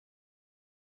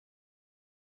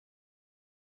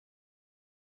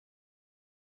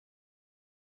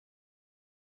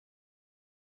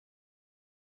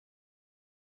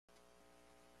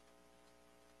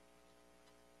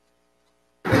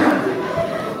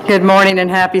Good morning and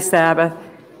happy Sabbath.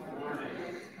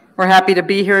 We're happy to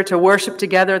be here to worship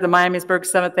together at the Miamisburg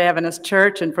Seventh-day Adventist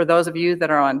Church. And for those of you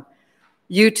that are on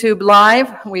YouTube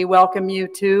Live, we welcome you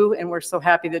too. And we're so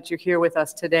happy that you're here with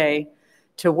us today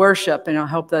to worship. And I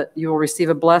hope that you will receive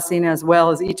a blessing as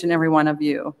well as each and every one of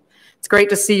you. It's great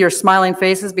to see your smiling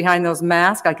faces behind those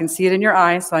masks. I can see it in your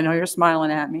eyes, so I know you're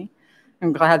smiling at me.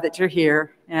 I'm glad that you're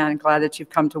here and glad that you've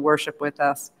come to worship with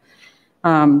us.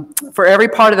 For every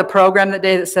part of the program that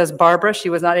day that says Barbara,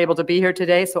 she was not able to be here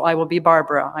today, so I will be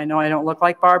Barbara. I know I don't look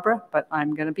like Barbara, but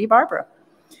I'm going to be Barbara.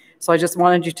 So I just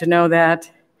wanted you to know that.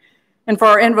 And for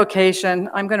our invocation,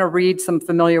 I'm going to read some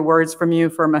familiar words from you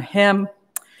from a hymn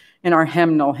in our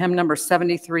hymnal, hymn number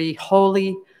 73,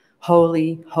 Holy,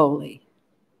 Holy, Holy.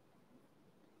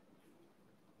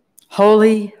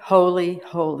 Holy, holy,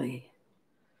 holy,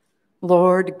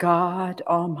 Lord God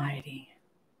Almighty.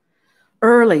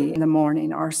 Early in the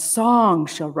morning, our song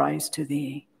shall rise to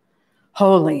thee.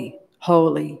 Holy,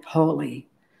 holy, holy,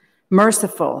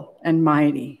 merciful and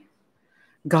mighty,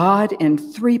 God in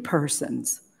three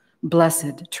persons,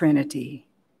 blessed Trinity.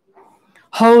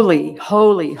 Holy,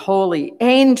 holy, holy,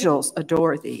 angels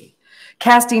adore thee,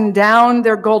 casting down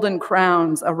their golden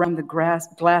crowns around the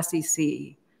glassy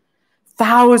sea.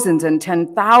 Thousands and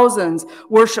 10,000s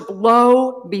worship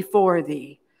low before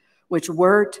thee, which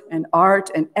wert and art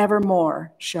and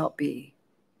evermore shall be.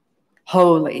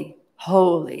 Holy,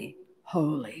 holy,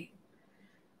 holy.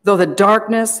 Though the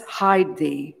darkness hide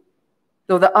thee,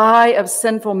 though the eye of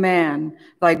sinful man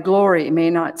thy glory may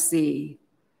not see,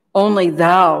 only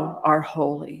thou art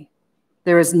holy.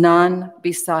 There is none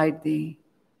beside thee,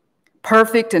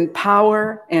 perfect in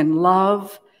power and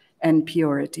love and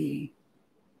purity.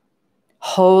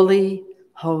 Holy,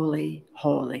 holy,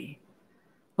 holy,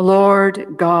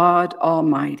 Lord God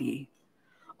Almighty.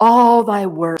 All thy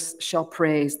works shall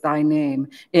praise thy name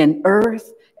in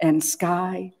earth and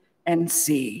sky and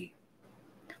sea.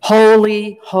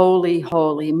 Holy, holy,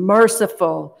 holy,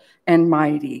 merciful and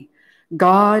mighty,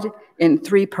 God in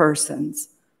three persons,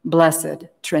 blessed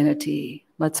Trinity.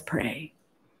 Let's pray.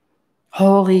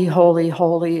 Holy, holy,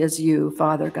 holy is you,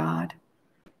 Father God.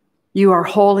 You are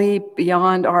holy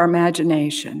beyond our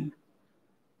imagination.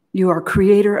 You are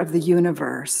creator of the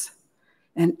universe.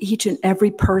 And each and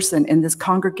every person in this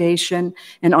congregation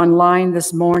and online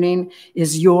this morning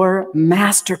is your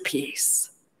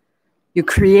masterpiece. You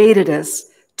created us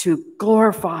to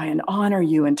glorify and honor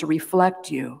you and to reflect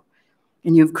you.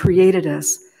 And you've created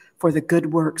us for the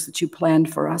good works that you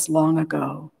planned for us long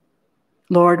ago.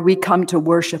 Lord, we come to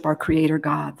worship our Creator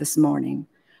God this morning,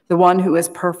 the one who is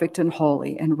perfect and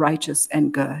holy and righteous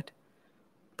and good.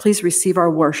 Please receive our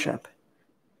worship.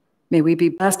 May we be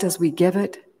blessed as we give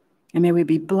it, and may we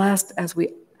be blessed as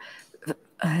we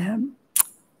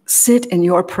sit in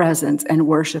your presence and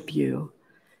worship you.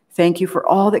 Thank you for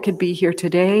all that could be here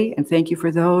today, and thank you for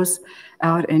those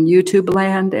out in YouTube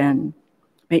land, and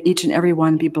may each and every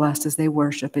one be blessed as they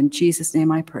worship. In Jesus' name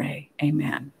I pray,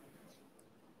 amen.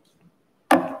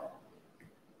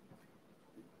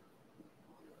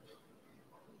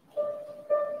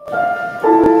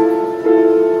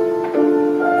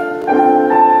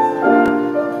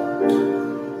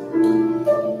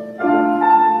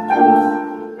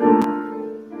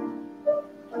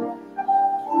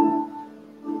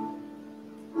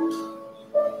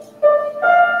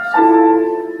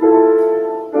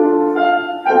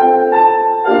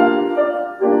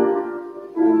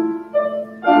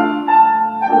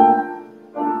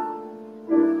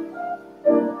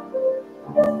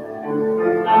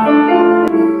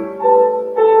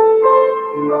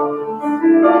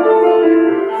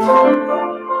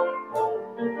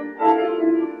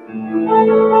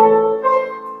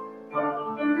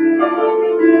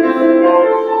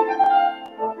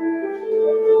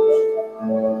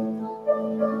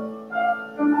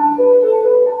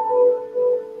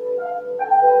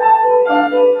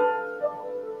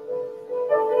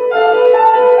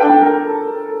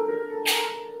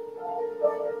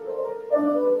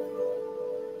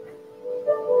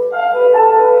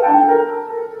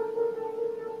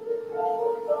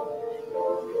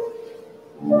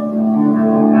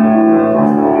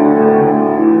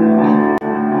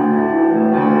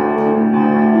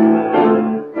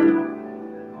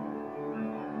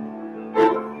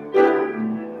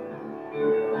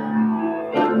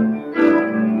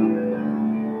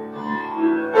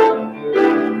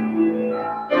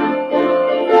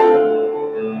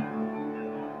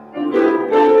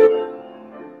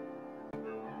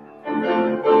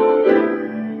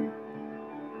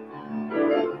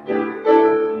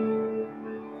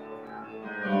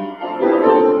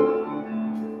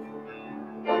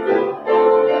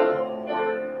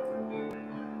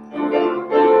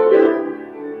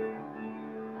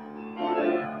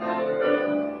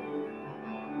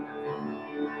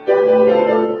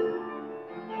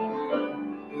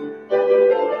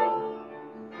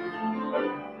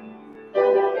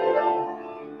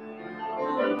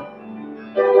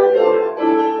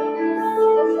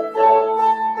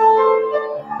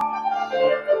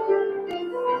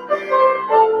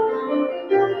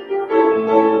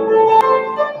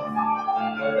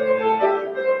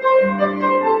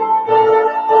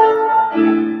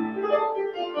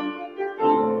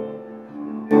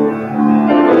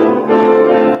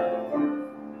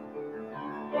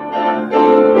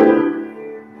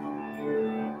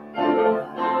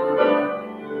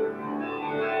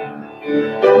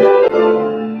 Good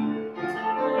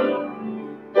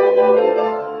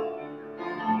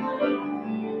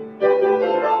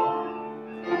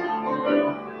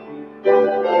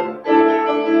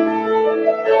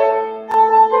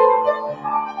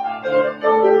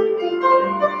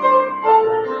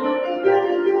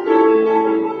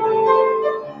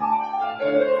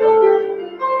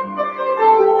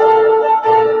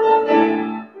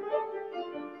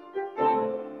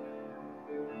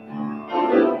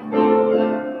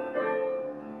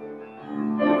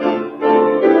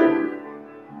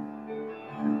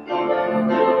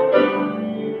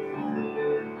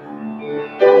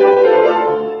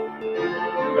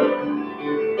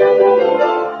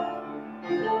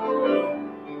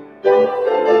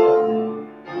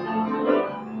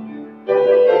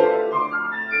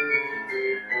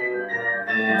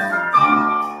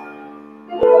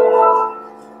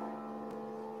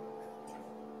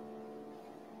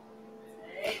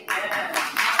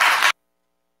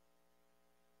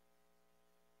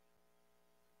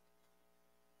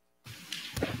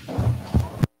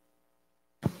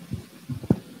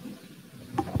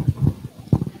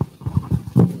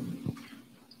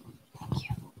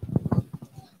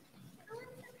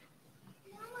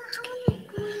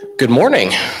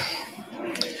morning.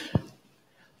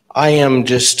 I am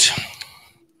just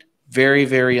very,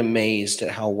 very amazed at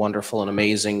how wonderful and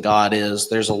amazing God is.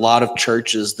 There's a lot of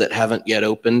churches that haven't yet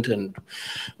opened, and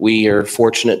we are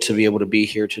fortunate to be able to be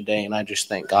here today, and I just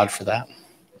thank God for that.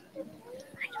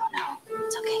 I don't know.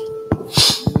 It's okay.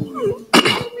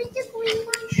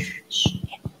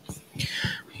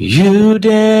 You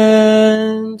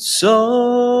dance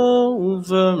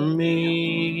over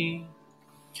me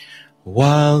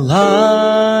while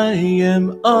I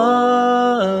am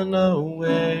unaware.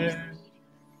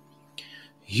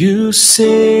 You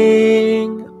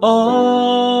sing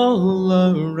all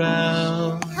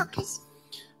around,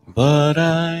 but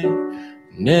I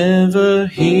never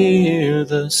hear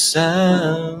the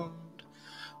sound.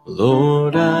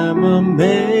 Lord, I'm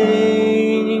amazed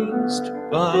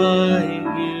by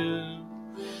you.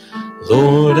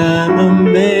 Lord, I'm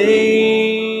amazed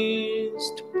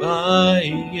by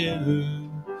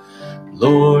you.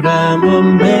 Lord, I'm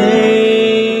amazed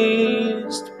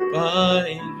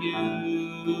by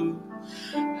you.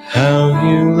 How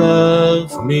you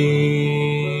love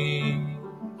me.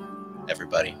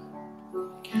 Everybody.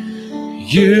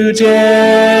 You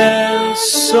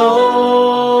dance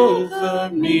over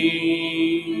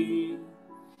me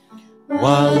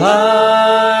while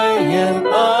I am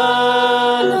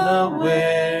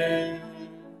unaware.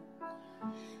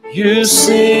 You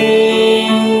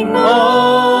sing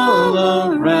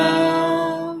all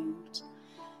around,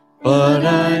 but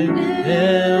I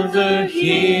never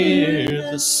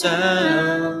hear the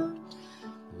sound.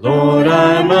 Lord,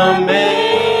 I'm amazed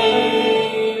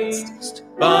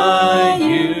by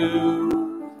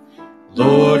you.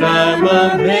 Lord, I'm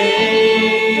amazed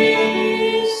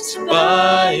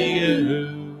by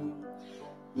you.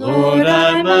 Lord,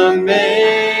 I'm amazed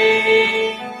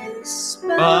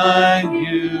by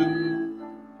you.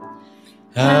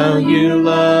 How you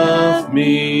love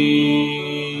me.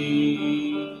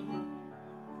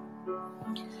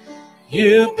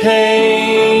 You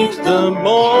paint the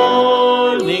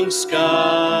morning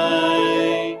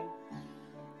sky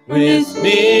with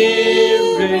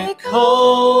miracles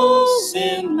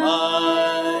in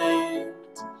mind.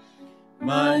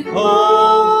 My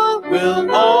hope will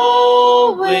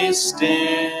always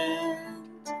stand.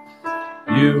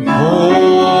 You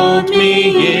hold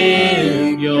me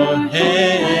in your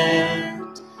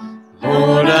hand.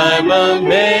 Lord, I'm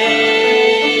amazed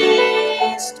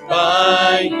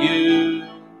by you.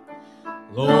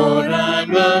 Lord,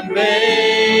 I'm amazed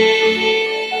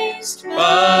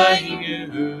by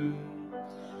you.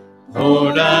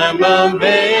 Lord, I'm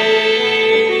amazed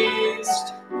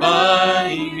by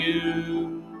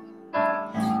you.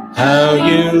 How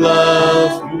you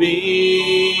love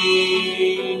me.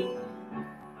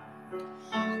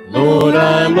 Lord,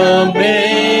 I'm amazed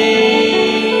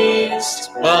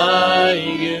by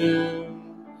you.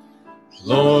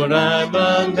 Lord, I'm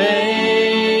amazed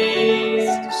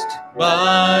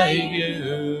by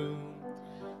you.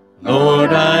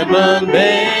 Lord, I'm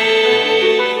amazed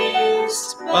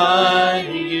by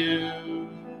you.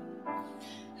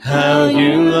 How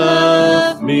you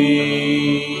love me.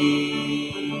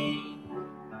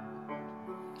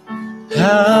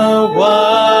 How wide,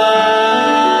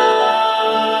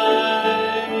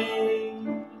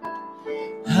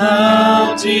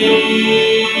 how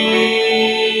deep,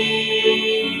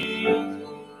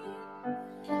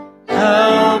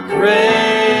 how great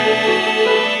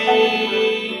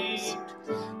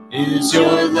is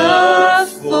your love love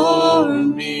for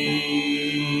me.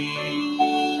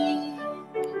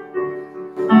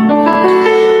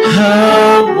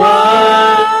 How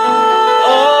wide,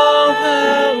 oh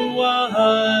how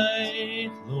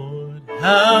wide, Lord,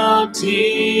 how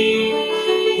deep,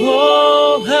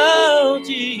 oh how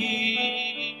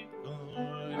deep,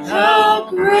 Lord, how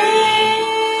great,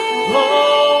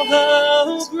 oh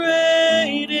how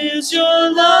great is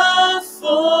your love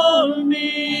for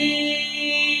me.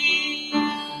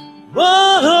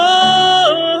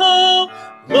 Whoa,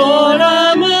 Lord,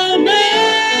 I'm amazed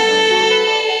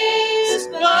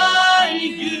by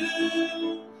you.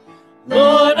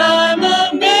 Lord, I'm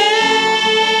amazed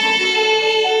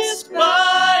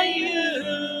by you.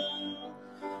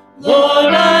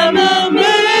 Lord, I'm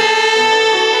amazed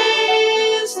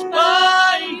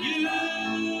by you.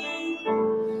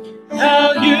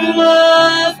 How you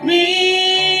love me.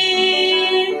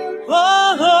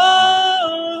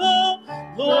 Oh,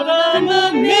 Lord, I'm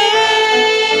amazed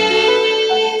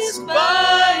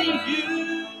by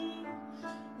you.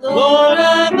 Lord,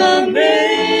 I'm amazed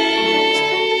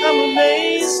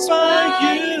by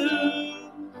you.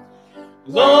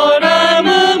 Lord, I'm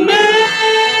amazed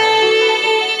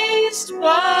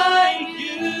by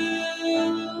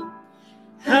you.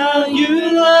 How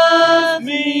you love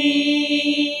me.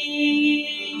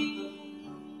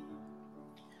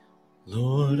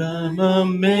 Lord, I'm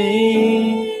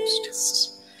amazed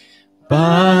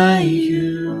by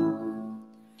you.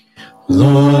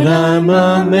 Lord, I'm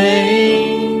amazed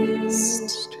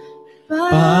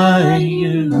by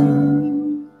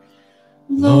you.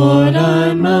 Lord,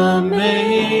 I'm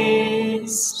amazed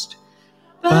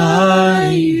by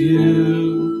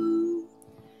you.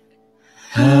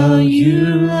 How you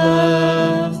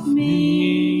love me.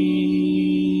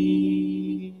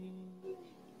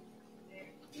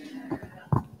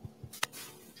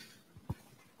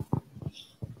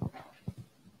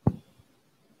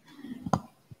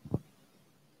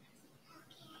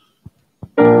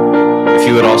 If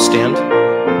you would all stand.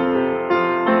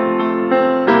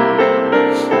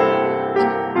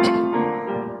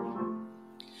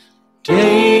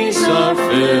 Days are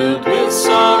filled with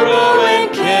sorrow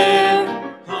and care.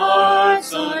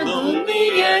 Hearts are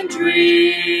lonely and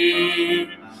drear.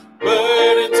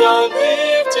 Burdens are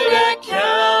lifted at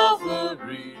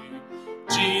Calvary.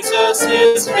 Jesus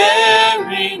is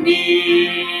very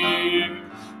near.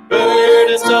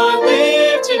 Burdens are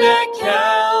lifted at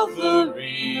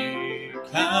Calvary.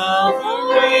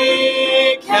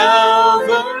 Calvary,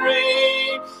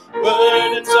 Calvary.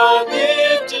 Burdens are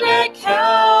lifted at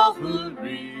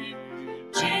Calvary.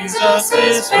 Jesus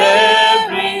is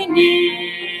very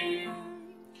near.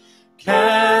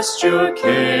 Cast your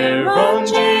care on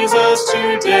Jesus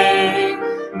today.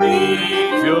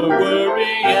 Leave your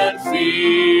worry and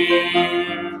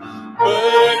fear.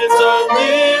 Burdens are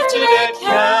lifted at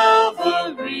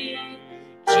Calvary.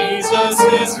 Jesus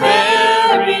is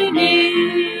very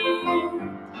near.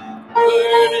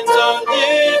 Burdens are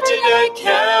lifted at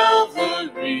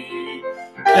Calvary.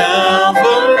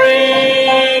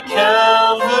 Calvary,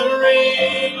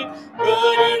 Calvary.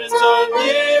 Burdens are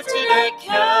lifted at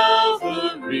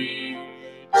Calvary.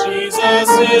 Jesus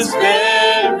is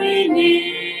very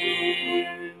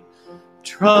near.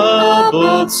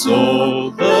 Troubled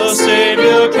soul, the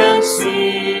Savior can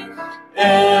see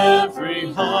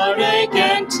every heartache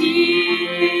and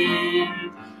tear.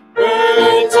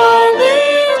 Burdens are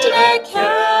lifted at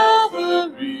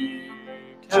Calvary.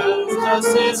 Jesus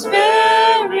is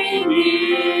very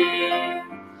near.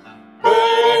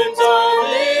 Burdens are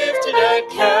lifted at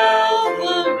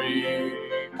Calvary.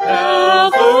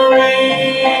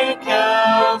 Calvary,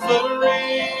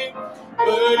 Calvary.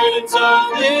 Burdens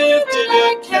are lifted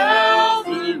at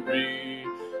Calvary.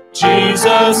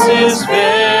 Jesus is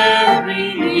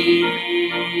very near.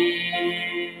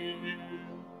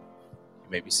 You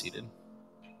may be seated.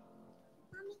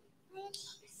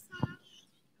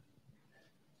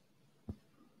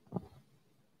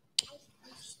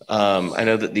 I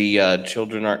know that the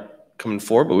children aren't coming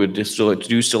forward, but we do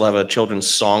still have a children's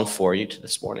song for you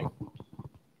this morning.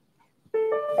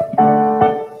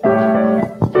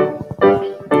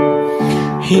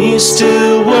 He's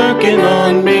still working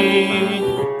on me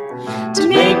to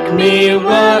make me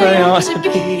what I ought to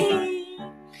be.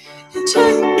 It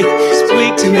took this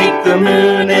week to make the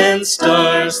moon and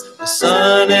stars, the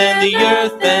sun and the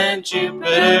earth and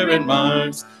Jupiter and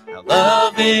Mars. How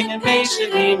loving and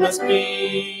patient he must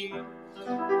be.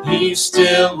 He's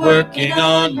still working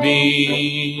on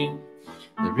me.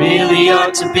 There really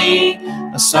ought to be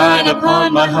a sign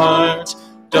upon my heart.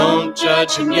 Don't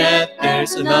judge him yet,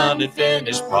 there's an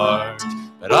unfinished part.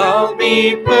 but I'll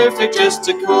be perfect just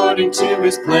according to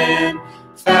his plan,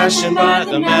 fashioned by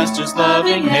the master's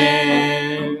loving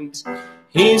hand.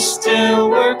 He's still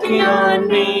working on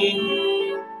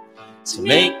me to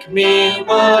make me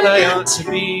what I ought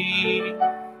to be.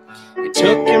 It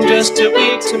took him just a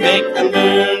week to make the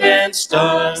moon and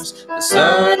stars, the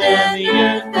sun and the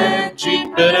earth and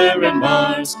Jupiter and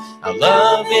Mars. How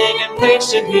loving and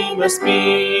patient he must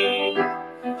be.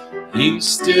 He's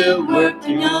still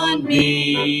working on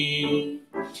me.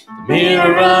 The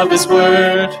mirror of his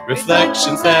word,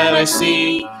 reflections that I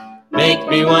see, make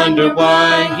me wonder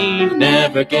why he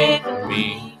never gave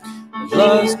me. He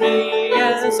loves me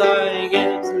as I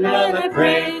get, and I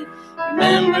pray.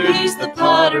 Remember, he's the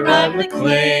potter, I'm the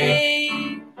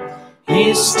clay.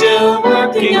 He's still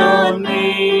working on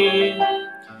me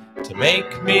to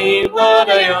make me what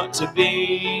I ought to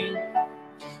be.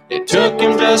 It took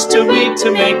him just a week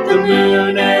to make the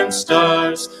moon and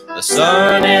stars, the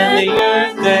sun and the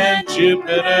earth and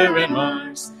Jupiter and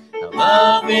Mars. How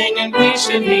loving and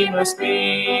patient he must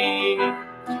be.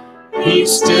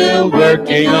 He's still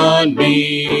working on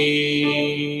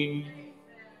me.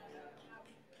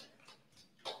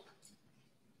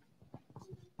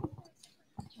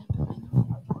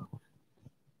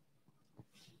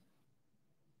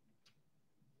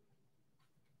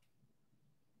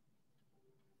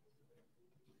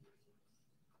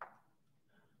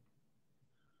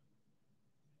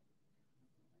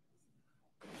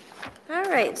 All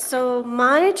right, so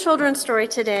my children's story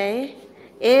today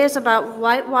is about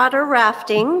whitewater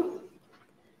rafting.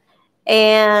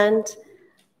 And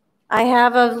I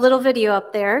have a little video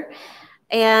up there.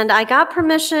 And I got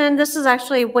permission. This is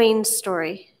actually Wayne's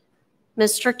story.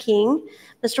 Mr.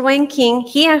 Wayne King,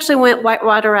 he actually went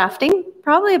whitewater rafting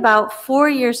probably about 4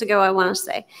 years ago, I want to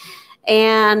say.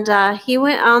 And he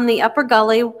went on the upper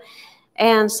gully.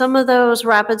 And some of those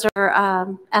rapids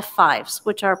are F5s,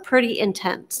 which are pretty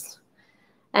intense.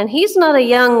 And he's not a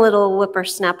young little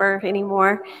whippersnapper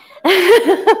anymore.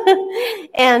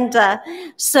 And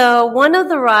so one of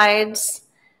the rides,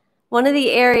 one of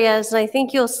the areas, and I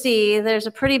think you'll see, there's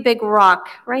a pretty big rock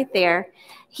right there.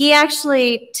 He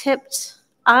actually tipped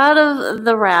out of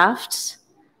the raft,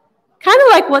 kind of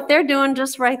like what they're doing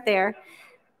just right there.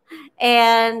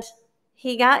 And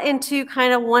he got into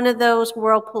kind of one of those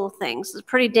whirlpool things. It's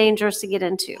pretty dangerous to get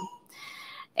into.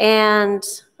 And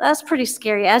that's pretty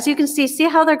scary. As you can see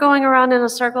how they're going around in a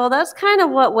circle? That's kind of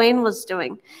what Wayne was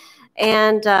doing.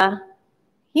 And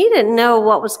he didn't know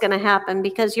what was going to happen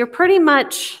because you're pretty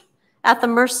much at the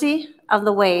mercy of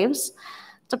the waves.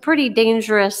 It's a pretty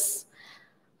dangerous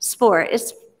sport.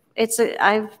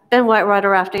 I've been whitewater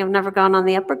rafting. I've never gone on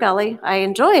the upper gully. I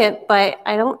enjoy it, but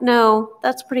I don't know.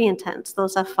 That's pretty intense.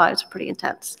 Those F5s are pretty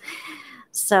intense.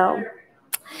 So,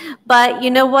 but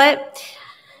you know what?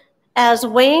 As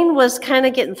Wayne was kind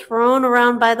of getting thrown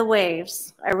around by the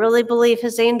waves, I really believe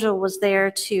his angel was there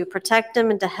to protect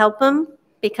him and to help him,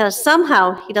 because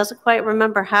somehow, he doesn't quite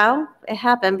remember how it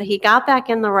happened, but he got back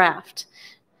in the raft.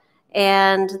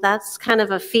 And that's kind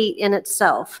of a feat in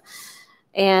itself.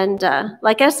 And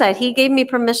like I said, he gave me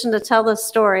permission to tell this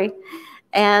story.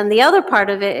 And the other part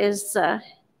of it is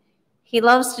he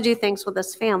loves to do things with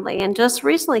his family. And just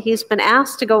recently, he's been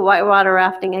asked to go whitewater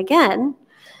rafting again.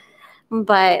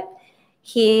 But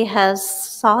he has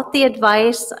sought the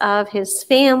advice of his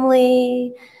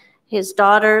family. His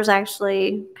daughters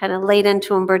actually kind of laid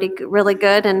into him really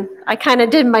good, and I kind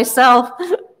of did myself,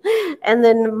 and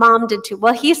then Mom did too.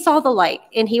 Well, he saw the light,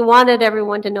 and he wanted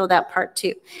everyone to know that part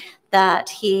too, that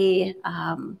he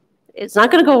is not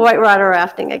going to go whitewater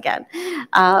rafting again.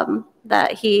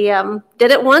 That he did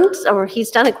it once, or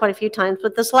he's done it quite a few times,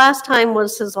 but this last time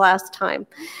was his last time.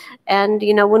 And,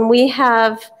 you know, when we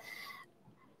have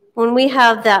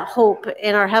that hope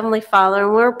in our Heavenly Father,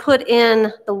 and we're put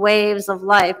in the waves of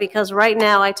life, because right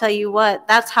now, I tell you what,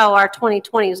 that's how our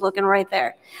 2020 is looking right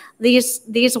there.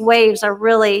 These waves are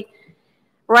really,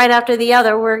 right after the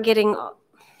other,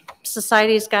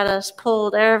 society's got us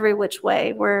pulled every which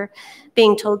way. We're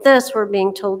being told this, we're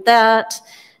being told that,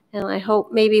 and I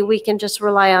hope maybe we can just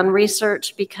rely on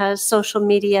research, because social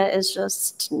media is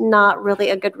just not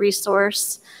really a good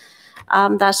resource.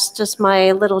 That's just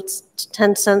my little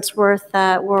 10 cents worth.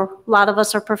 That a lot of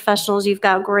us are professionals. You've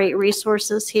got great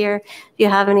resources here. If you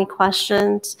have any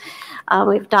questions,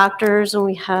 we have doctors, and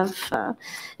we have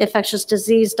infectious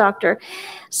disease doctor.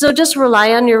 So just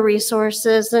rely on your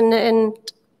resources, and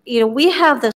you know, we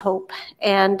have this hope,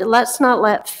 and let's not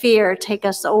let fear take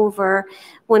us over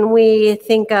when we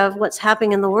think of what's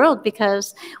happening in the world,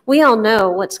 because we all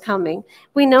know what's coming.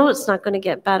 We know it's not going to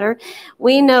get better.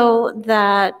 We know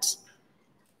that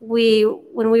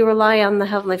when we rely on the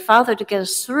Heavenly Father to get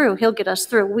us through, He'll get us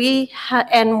through.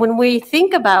 And when we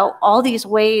think about all these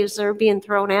waves that are being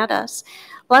thrown at us,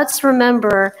 let's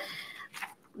remember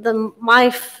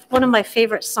one of my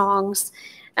favorite songs,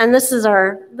 and this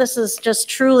is just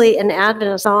truly an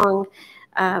Adventist song.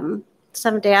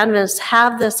 Seventh-day Adventists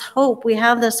have this hope. We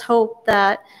have this hope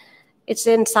that it's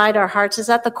inside our hearts. It's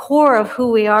at the core of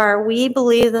who we are. We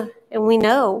believe and we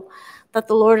know that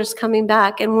the Lord is coming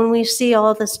back. And when we see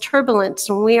all this turbulence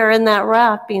and we are in that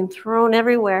raft being thrown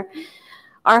everywhere,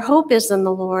 our hope is in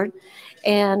the Lord.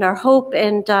 And our hope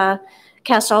and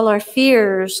cast all our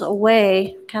fears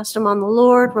away, cast them on the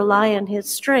Lord, rely on His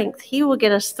strength. He will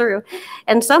get us through.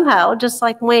 And somehow, just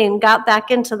like Wayne got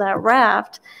back into that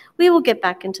raft, we will get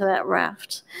back into that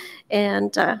raft.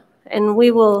 And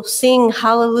we will sing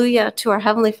hallelujah to our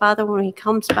Heavenly Father when He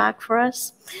comes back for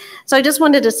us. So I just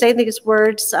wanted to say these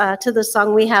words to the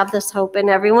song, We Have This Hope.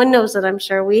 And everyone knows it, I'm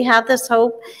sure. We have this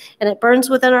hope, and it burns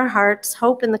within our hearts,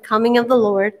 hope in the coming of the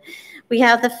Lord. We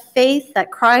have the faith that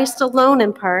Christ alone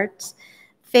imparts,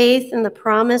 faith in the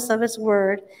promise of His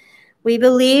word. We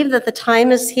believe that the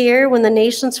time is here when the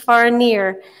nations far and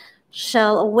near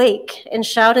shall awake and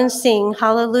shout and sing,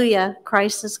 hallelujah,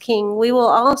 Christ is King. We will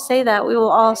all say that. We will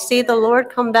all see the Lord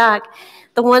come back.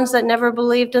 The ones that never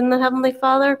believed in the Heavenly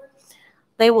Father,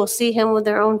 they will see Him with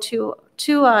their own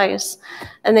two eyes,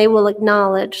 and they will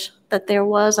acknowledge that there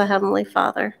was a Heavenly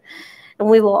Father. And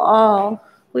we will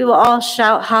all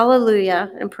shout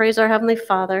hallelujah and praise our Heavenly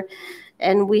Father.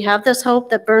 And we have this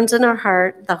hope that burns in our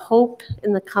heart, the hope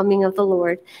in the coming of the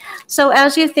Lord. So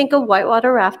as you think of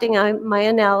whitewater rafting, my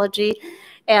analogy,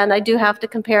 and I do have to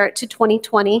compare it to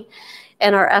 2020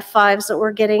 and our F5s that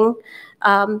we're getting.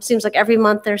 Seems like every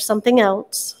month there's something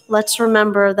else. Let's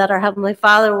remember that our Heavenly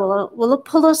Father will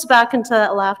pull us back into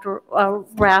that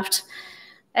raft,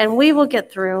 and we will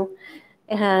get through.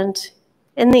 And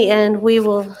in the end, we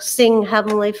will sing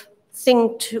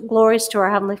glories to our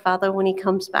Heavenly Father when He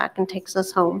comes back and takes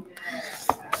us home.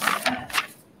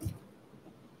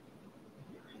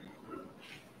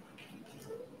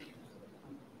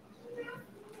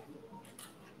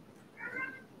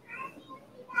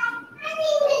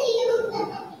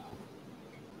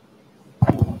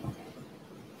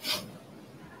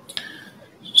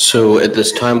 So at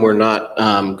this time, we're not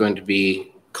going to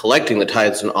be collecting the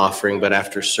tithes and offering, but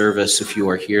after service, if you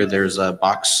are here, there's a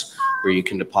box where you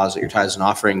can deposit your tithes and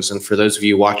offerings. And for those of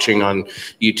you watching on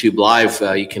YouTube Live,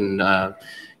 you can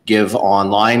give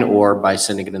online or by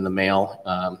sending it in the mail.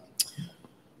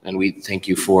 And we thank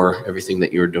you for everything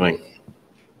that you're doing.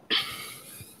 I'd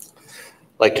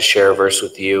like to share a verse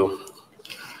with you.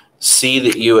 See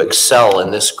that you excel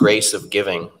in this grace of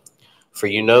giving, for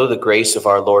you know the grace of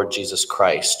our Lord Jesus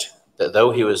Christ, that though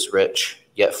He was rich,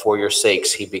 yet for your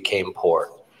sakes He became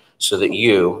poor, so that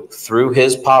you, through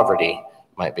His poverty,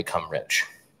 might become rich.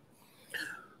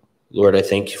 Lord, I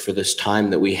thank you for this time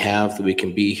that we have, that we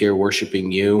can be here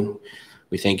worshiping you.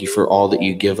 We thank you for all that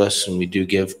you give us, and we do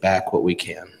give back what we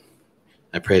can.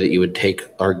 I pray that you would take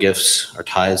our gifts, our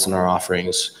tithes, and our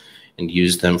offerings and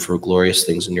use them for glorious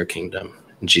things in your kingdom.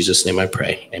 In Jesus' name I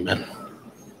pray. Amen.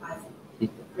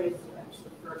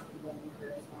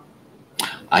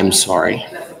 I'm sorry.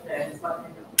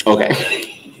 Okay.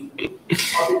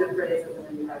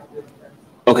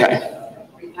 Okay.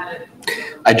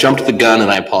 I jumped the gun and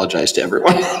I apologize to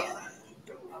everyone.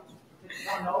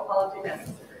 No apology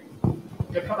necessary.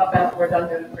 You'll come up after we're done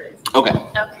doing the praise. Okay.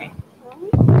 Okay.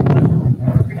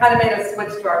 We kind of made a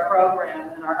switch to our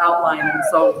program and our outline, and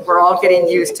so we're all getting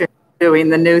used to doing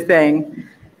the new thing.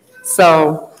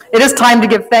 So it is time to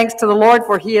give thanks to the Lord,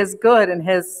 for He is good and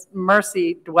His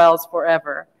mercy dwells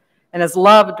forever and His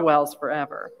love dwells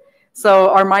forever. So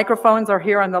our microphones are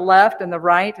here on the left and the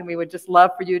right, and we would just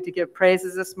love for you to give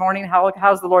praises this morning.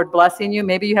 How's the Lord blessing you?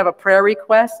 Maybe you have a prayer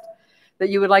request that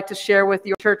you would like to share with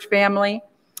your church family.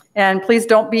 And please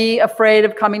don't be afraid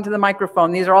of coming to the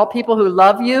microphone. These are all people who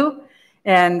love you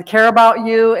and care about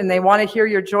you, and they want to hear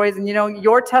your joys. And you know,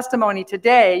 your testimony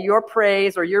today, your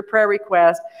praise or your prayer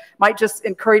request might just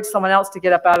encourage someone else to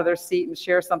get up out of their seat and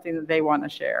share something that they want to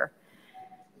share.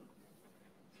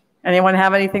 Anyone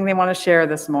have anything they want to share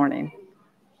this morning?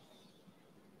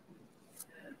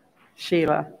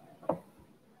 Sheila.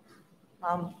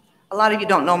 A lot of you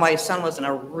don't know my son was in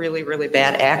a really, really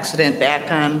bad accident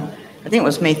back on, I think it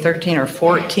was May 13 or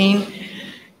 14.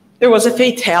 There was a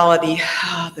fatality.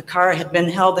 The car had been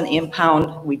held in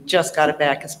impound. We just got it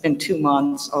back. It's been 2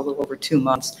 months, a little over 2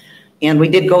 months. And we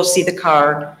did go see the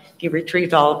car. He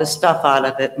retrieved all of his stuff out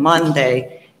of it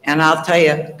Monday. And I'll tell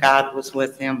you, God was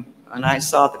with him. and I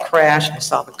saw the crash, I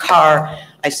saw the car,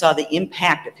 I saw the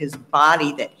impact of his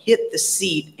body that hit the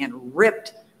seat and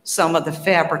ripped some of the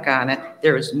fabric on it.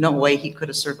 There is no way he could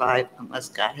have survived unless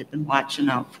God had been watching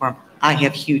out for him. I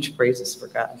have huge praises for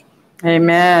God.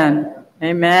 Amen.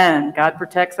 Amen. God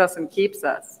protects us and keeps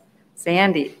us.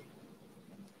 Sandy.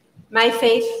 My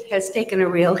faith has taken a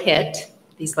real hit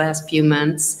these last few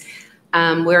months.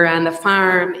 We're on the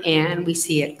farm and we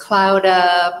see it cloud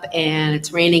up and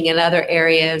it's raining in other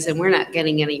areas and we're not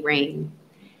getting any rain.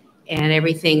 And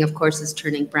everything, of course, is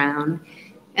turning brown.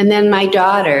 And then my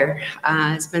daughter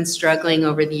has been struggling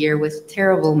over the year with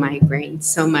terrible migraines,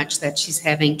 so much that she's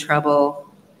having trouble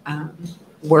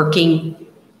working,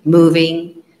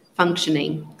 moving,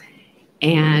 functioning.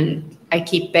 And I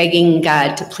keep begging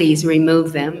God to please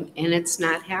remove them, and it's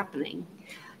not happening.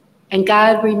 And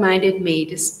God reminded me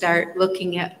to start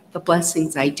looking at the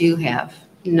blessings I do have,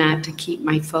 not to keep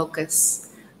my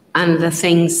focus on the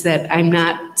things that I'm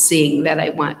not seeing that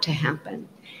I want to happen.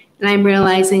 And I'm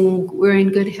realizing we're in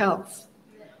good health.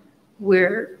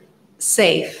 We're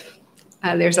safe.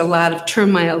 There's a lot of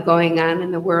turmoil going on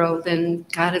in the world, and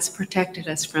God has protected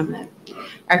us from it.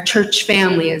 Our church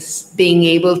family is being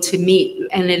able to meet,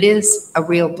 and it is a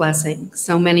real blessing.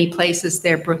 So many places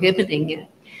they're prohibiting it.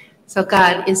 So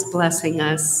God is blessing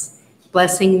us,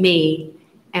 blessing me,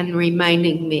 and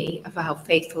reminding me of how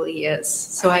faithful He is.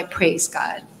 So I praise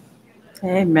God.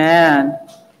 Amen.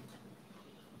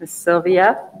 Miss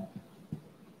Sylvia.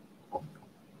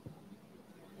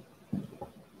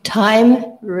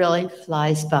 Time really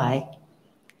flies by.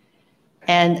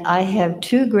 And I have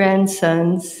 2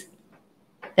 grandsons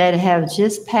that have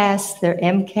just passed their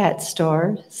MCAT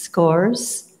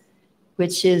scores,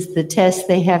 which is the test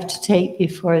they have to take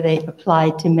before they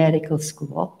apply to medical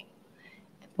school.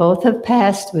 Both have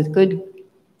passed with good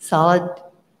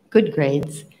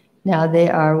grades. Now they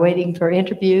are waiting for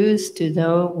interviews to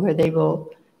know where they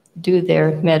will do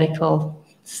their medical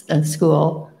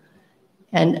school.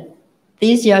 And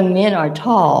these young men are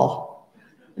tall.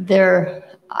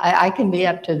 I can be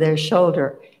up to their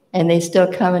shoulder, and they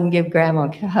still come and give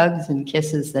Grandma hugs and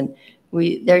kisses, and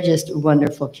they're just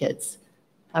wonderful kids.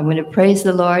 I'm going to praise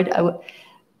the Lord.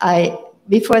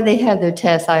 Before they have their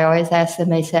tests, I always ask them,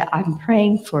 they say, I'm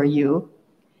praying for you.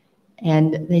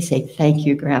 And they say, thank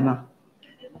you, Grandma.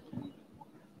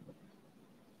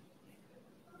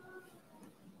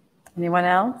 Anyone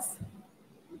else?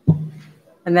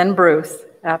 And then Bruce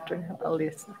after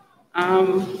Elisa.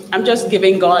 I'm just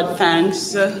giving God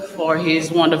thanks for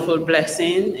His wonderful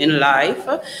blessing in life.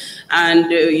 And,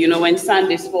 when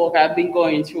Sandy spoke, I've been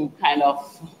going through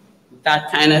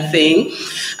that kind of thing.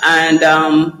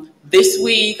 And this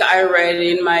week I read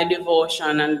in my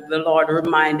devotion, and the Lord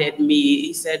reminded me,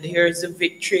 He said, here's a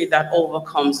victory that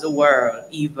overcomes the world,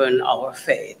 even our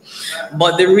faith.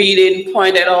 But the reading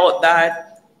pointed out that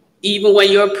even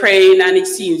when you're praying and it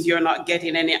seems you're not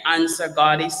getting any answer,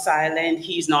 God is silent.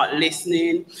 He's not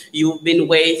listening. You've been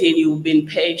waiting. You've been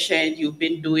patient. You've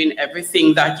been doing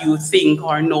everything that you think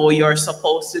or know you're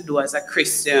supposed to do as a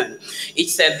Christian. It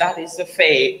said that is the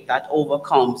faith that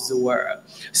overcomes the world.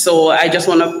 So I just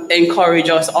want to encourage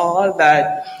us all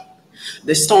that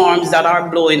the storms that are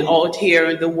blowing out here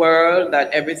in the world, that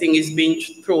everything is being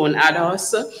thrown at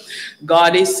us,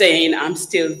 God is saying, I'm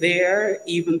still there,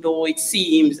 even though it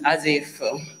seems as if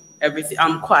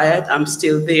I'm quiet, I'm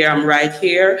still there, I'm right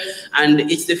here. And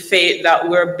it's the faith that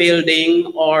we're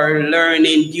building or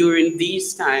learning during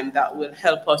these times that will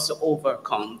help us to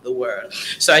overcome the world.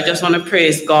 So I just want to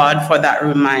praise God for that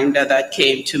reminder that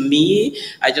came to me.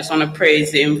 I just want to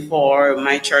praise Him for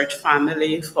my church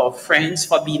family, for friends,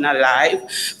 for being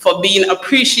alive, for being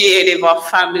appreciative of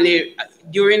family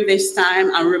during this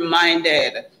time. I'm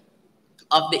reminded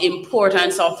of the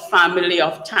importance of family,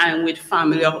 of time with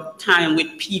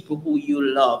people who you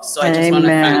love. So I just want to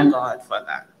thank God for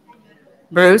that.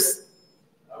 Bruce?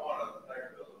 I want to thank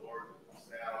the Lord for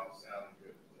sounding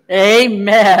good.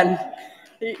 Amen.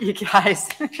 You guys,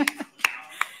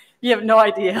 you have no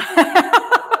idea.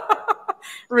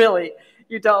 Really,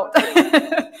 you don't.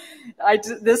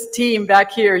 This team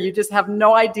back here, you just have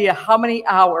no idea how many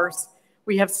hours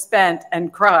we have spent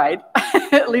and cried,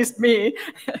 at least me,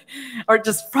 or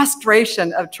just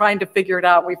frustration of trying to figure it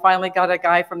out. We finally got a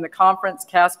guy from the conference,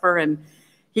 Casper, and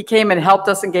he came and helped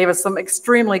us and gave us some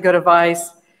extremely good advice,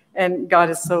 and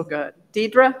God is so good.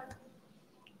 Deidre?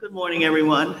 Good morning,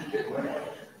 everyone.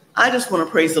 I just want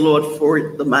to praise the Lord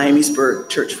for the Miamisburg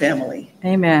church family.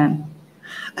 Amen.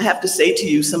 I have to say to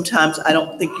you, sometimes I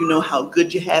don't think you know how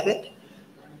good you have it.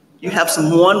 You have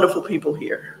some wonderful people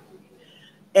here.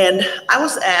 And I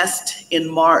was asked in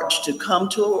March to come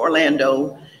to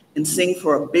Orlando and sing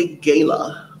for a big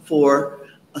gala for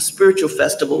a spiritual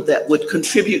festival that would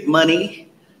contribute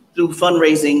money through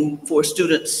fundraising for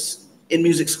students in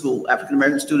music school,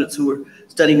 African-American students who were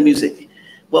studying music.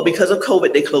 Well, because of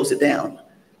COVID, they closed it down.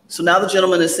 So now the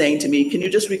gentleman is saying to me, can you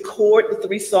just record the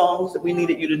 3 songs that we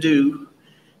needed you to do?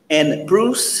 And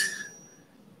Bruce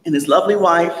and his lovely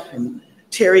wife and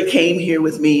Terry came here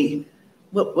with me.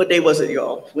 What day was it,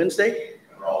 y'all? Wednesday?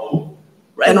 Raul.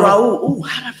 And Raul. Oh,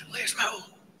 where's Raul?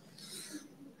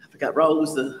 I forgot Raul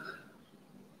was the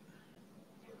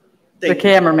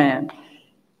cameraman.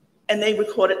 And they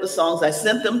recorded the songs. I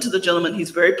sent them to the gentleman.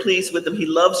 He's very pleased with them. He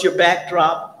loves your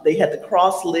backdrop. They had the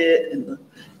cross lit and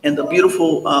the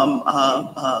beautiful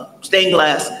stained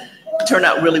glass. It turned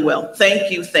out really well.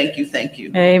 Thank you, thank you, thank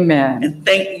you. Amen. And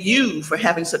thank you for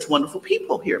having such wonderful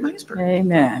people here at Meigsburg.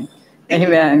 Amen.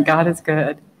 Amen. God is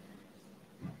good.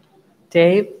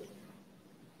 Dave?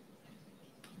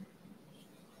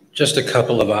 Just a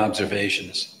couple of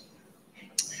observations.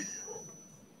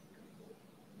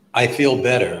 I feel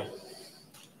better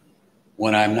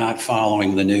when I'm not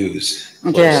following the news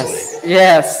closely. Yes,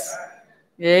 yes.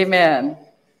 Amen.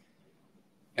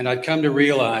 And I've come to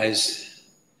realize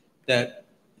that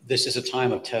this is a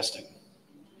time of testing.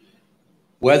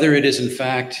 Whether it is in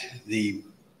fact the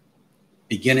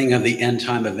beginning of the end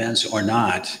time events or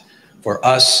not, for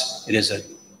us, it is a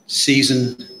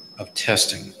season of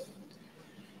testing.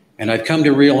 And I've come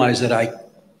to realize that I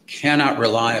cannot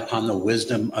rely upon the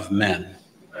wisdom of men.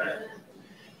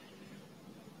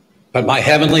 But my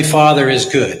Heavenly Father is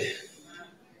good,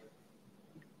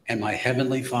 and my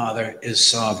Heavenly Father is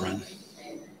sovereign.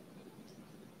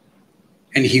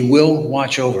 And He will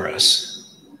watch over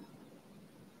us.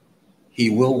 He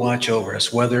will watch over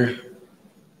us, whether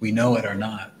we know it or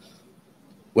not,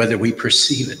 whether we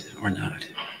perceive it or not.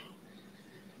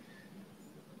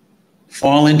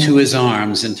 Fall into His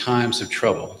arms in times of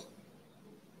trouble,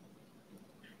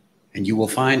 and you will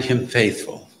find Him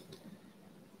faithful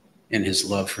in His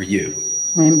love for you.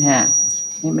 Amen.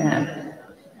 Amen.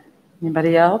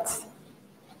 Anybody else?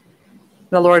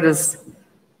 The Lord has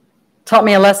taught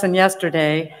me a lesson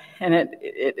yesterday, and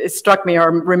it struck me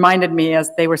or reminded me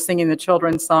as they were singing the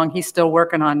children's song, He's Still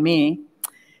Working on Me.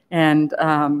 And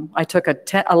I took a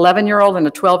 11-year-old and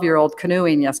a 12-year-old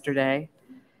canoeing yesterday,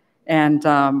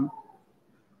 and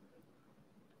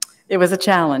it was a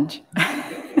challenge.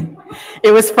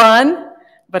 It was fun,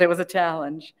 but it was a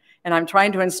challenge. And I'm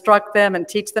trying to instruct them and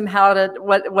teach them how to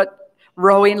what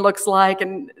rowing looks like.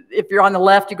 And if you're on the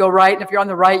left, you go right, and if you're on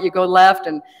the right, you go left.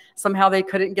 And somehow they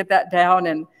couldn't get that down.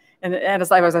 And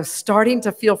as I was starting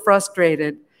to feel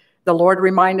frustrated, the Lord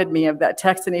reminded me of that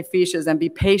text in Ephesians, and be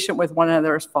patient with one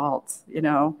another's faults. You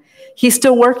know, He's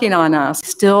still working on us,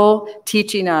 still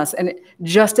teaching us. And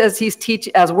just as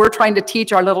as we're trying to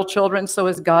teach our little children, so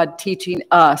is God teaching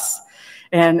us.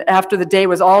 And after the day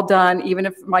was all done, even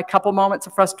if my couple moments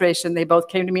of frustration, they both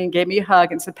came to me and gave me a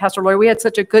hug and said, Pastor Lori, we had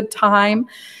such a good time.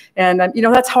 And, you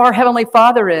know, that's how our Heavenly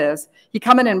Father is. He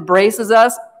comes and embraces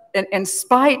us in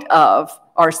spite of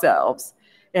ourselves.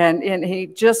 And He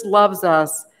just loves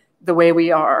us the way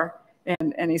we are.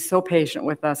 And He's so patient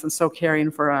with us and so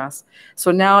caring for us.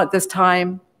 So now at this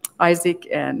time, Isaac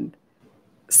and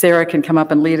Sarah can come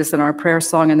up and lead us in our prayer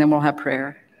song, and then we'll have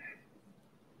prayer.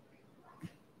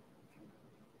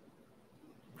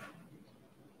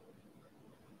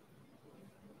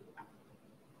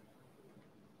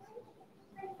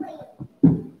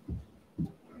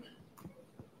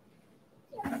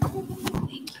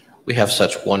 We have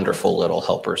such wonderful little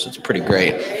helpers. It's pretty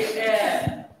great.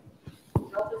 Amen.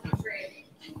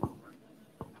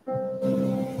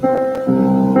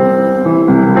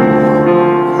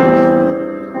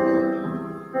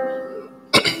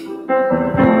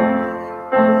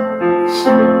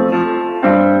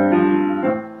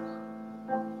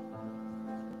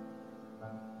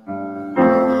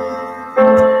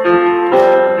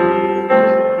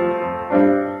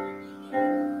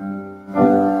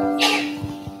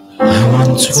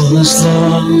 Was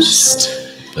lost,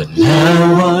 but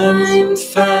now I'm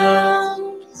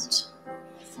found.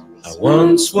 I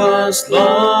once was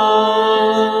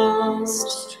lost,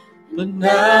 but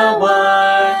now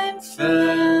I'm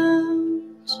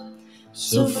found.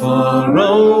 So far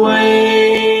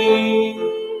away,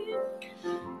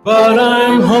 but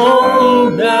I'm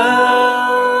home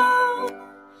now.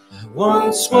 I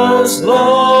once was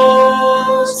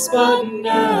lost, but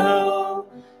now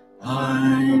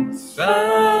I'm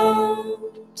found.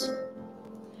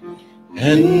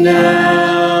 And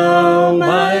now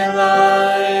my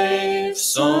life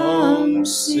song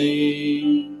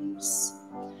sings.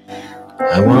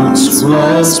 I once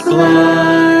was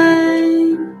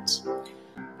blind,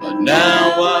 but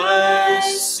now I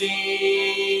see.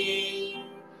 see.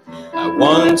 I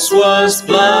once was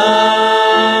blind,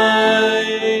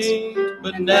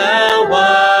 but now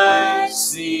I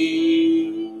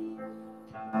see.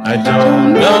 I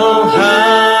don't know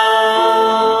how,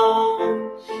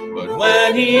 but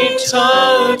when he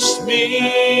touched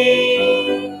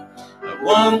me, I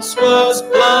once was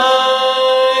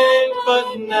blind,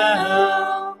 but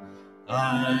now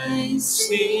I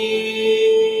see.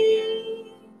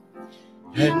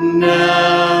 And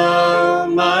now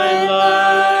my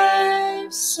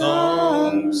life's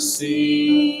song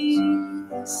sings.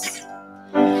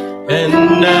 And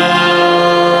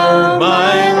now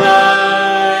my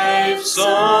life's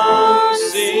song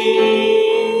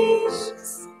sings.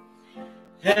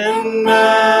 And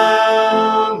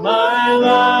now my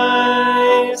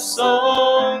life's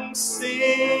song sings.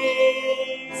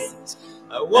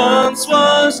 I once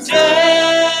was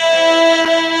dead,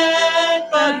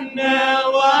 but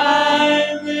now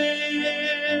I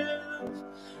live.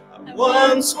 I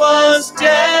once was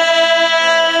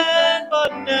dead,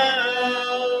 but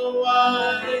now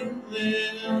I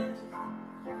live.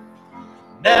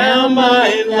 Now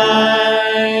my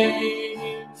life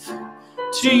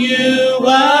to you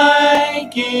I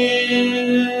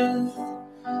give.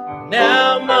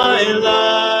 Now my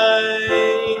life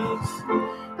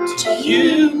to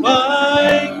you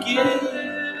I give.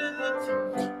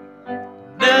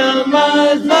 Now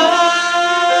my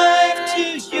life to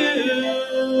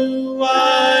you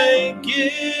I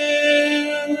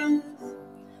give.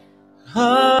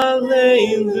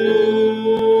 Hallelujah,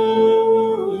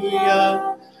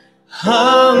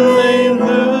 hallelujah.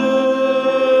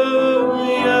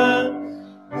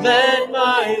 Let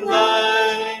my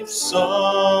life's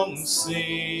song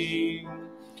sing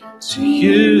to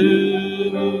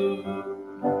you.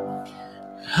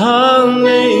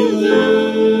 Hallelujah,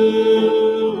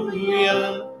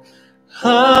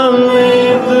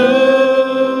 hallelujah.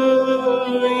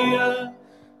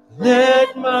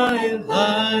 Let my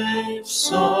life's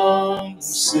song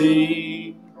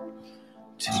sing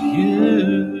to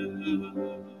you.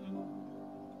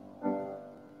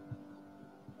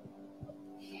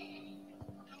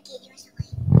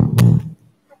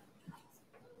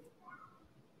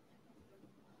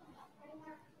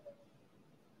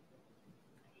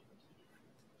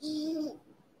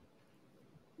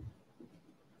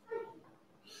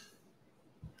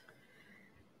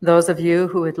 Those of you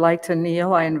who would like to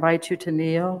kneel, I invite you to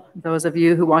kneel. Those of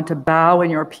you who want to bow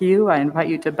in your pew, I invite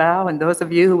you to bow. And those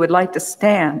of you who would like to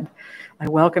stand, I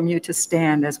welcome you to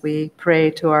stand as we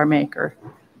pray to our Maker.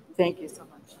 Thank you so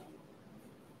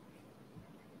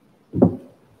much.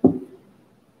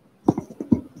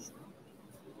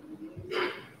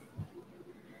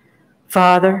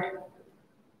 Father,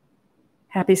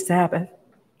 happy Sabbath.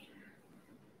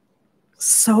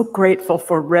 So grateful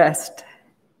for rest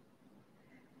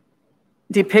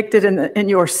depicted in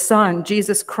your Son,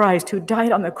 Jesus Christ, who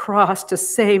died on the cross to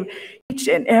save each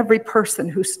and every person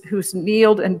who's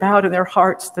kneeled and bowed in their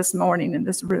hearts this morning in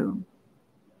this room.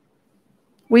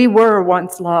 We were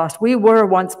once lost. We were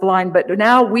once blind, but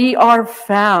now we are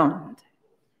found.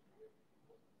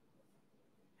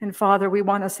 And Father, we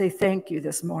want to say thank you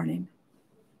this morning.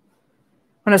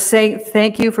 I want to say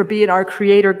thank you for being our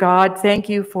Creator God. Thank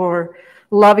you for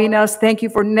loving us. Thank you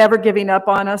for never giving up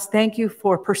on us. Thank you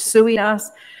for pursuing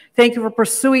us. Thank you for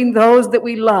pursuing those that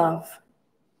we love.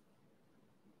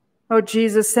 Oh,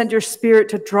 Jesus, send your Spirit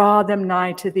to draw them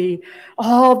nigh to thee.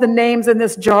 All the names in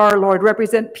this jar, Lord,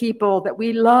 represent people that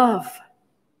we love.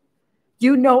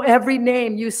 You know every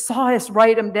name. You saw us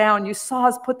write them down. You saw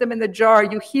us put them in the jar.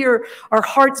 You hear our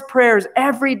heart's prayers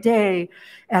every day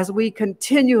as we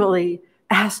continually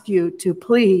ask you to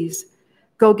please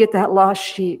go get that lost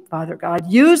sheep, Father God.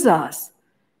 Use us.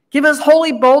 Give us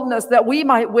holy boldness that we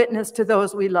might witness to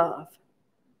those we love.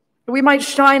 That we might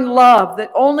shine love that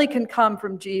only can come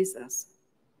from Jesus.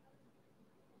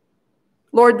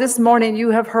 Lord, this morning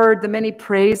you have heard the many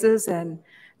praises and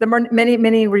the many,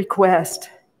 many requests.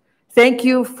 Thank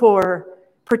you for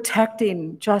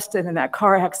protecting Justin in that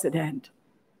car accident.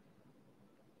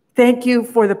 Thank you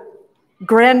for the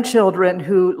grandchildren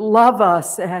who love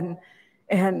us and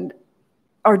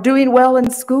are doing well in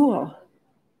school.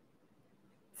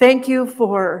 Thank you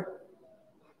for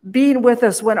being with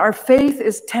us when our faith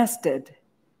is tested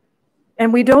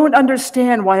and we don't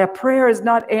understand why a prayer is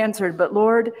not answered. But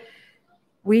Lord,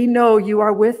 we know you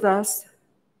are with us.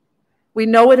 We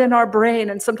know it in our brain,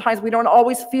 and sometimes we don't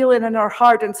always feel it in our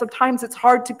heart, and sometimes it's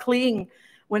hard to cling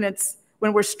when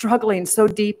we're struggling so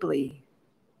deeply.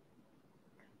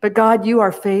 But God, you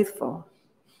are faithful.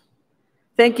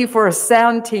 Thank you for a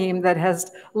sound team that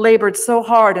has labored so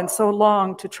hard and so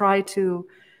long to try to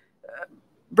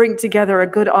bring together a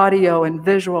good audio and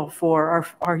visual for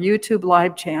our YouTube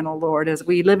live channel, Lord, as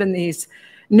we live in these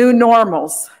new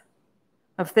normals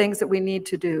of things that we need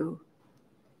to do.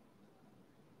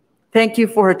 Thank you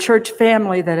for a church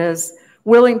family that is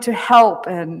willing to help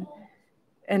and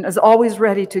is always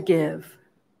ready to give.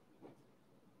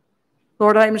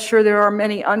 Lord, I am sure there are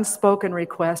many unspoken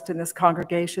requests in this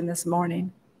congregation this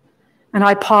morning. And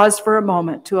I pause for a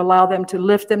moment to allow them to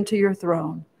lift them to your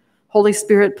throne. Holy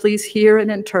Spirit, please hear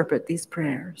and interpret these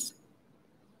prayers.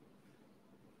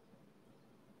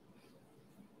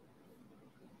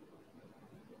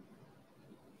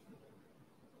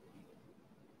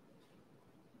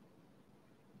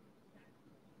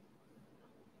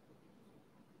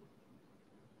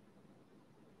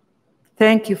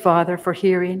 Thank you, Father, for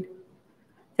hearing.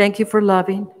 Thank you for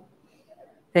loving.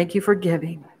 Thank you for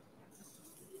giving.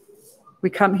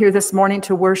 We come here this morning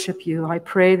to worship you. I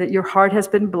pray that your heart has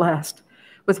been blessed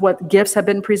with what gifts have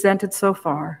been presented so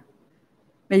far.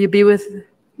 May you be with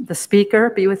the speaker,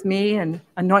 be with me, and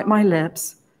anoint my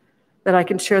lips that I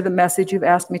can share the message you've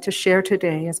asked me to share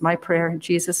today is my prayer in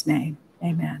Jesus' name.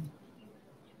 Amen.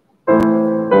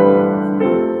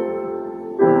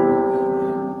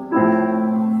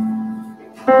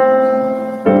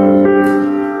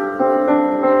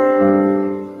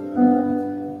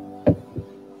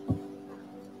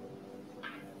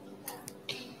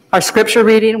 Our scripture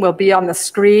reading will be on the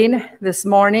screen this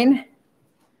morning.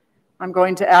 I'm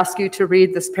going to ask you to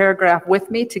read this paragraph with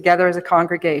me together as a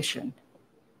congregation.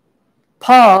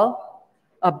 Paul,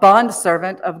 a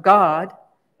bondservant of God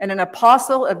and an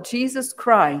apostle of Jesus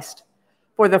Christ,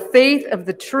 for the faith of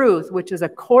the truth which is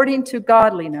according to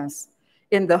godliness,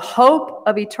 in the hope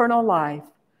of eternal life,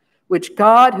 which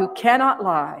God, who cannot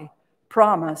lie,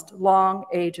 promised long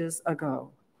ages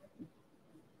ago.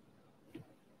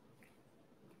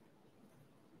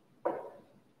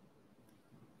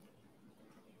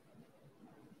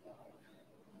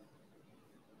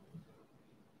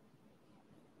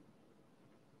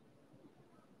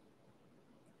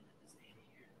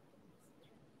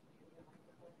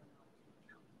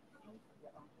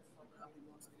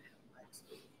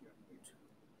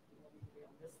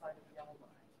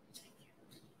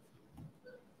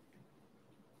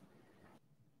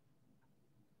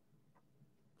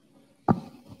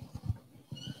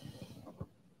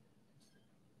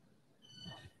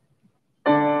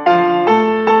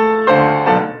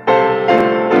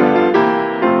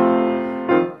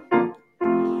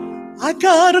 I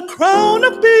got a crown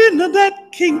up in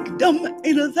that kingdom,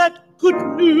 ain't that good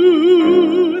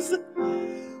news?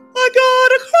 I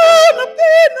got a crown up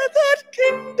in that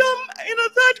kingdom,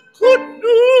 ain't that good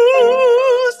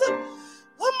news?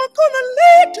 I'm gonna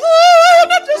lay down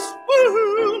at this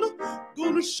world,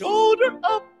 gonna shoulder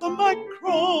up my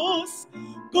cross,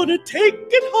 gonna take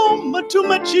it home to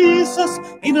my Jesus,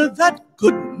 ain't that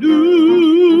good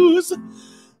news?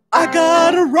 I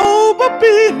got a robe up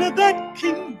in that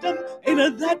kingdom,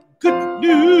 ain't that good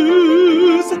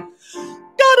news?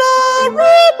 Got a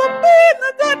robe up in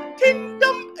that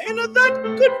kingdom, ain't that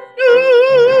good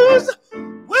news?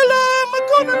 Well, I'm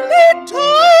gonna lay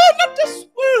down at this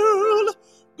world,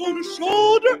 gonna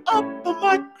shoulder up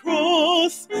my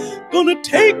cross, gonna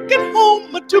take it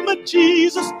home to my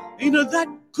Jesus, ain't that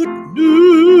good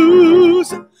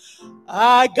news?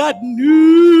 I got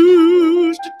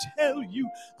news to tell you.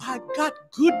 I got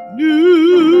good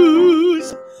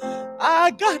news.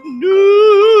 I got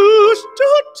news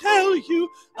to tell you.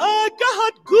 I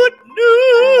got good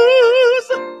news.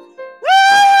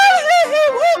 Well, he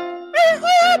woke me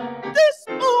up this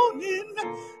morning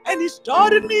and he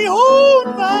started me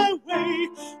on my way.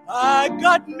 I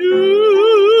got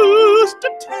news to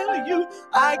tell you.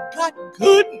 I got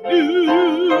good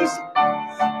news.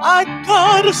 I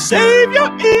got a Savior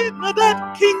in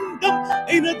that kingdom,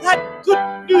 ain't that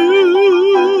good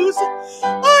news?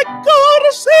 I got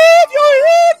a Savior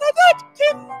in that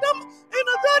kingdom, ain't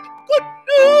that good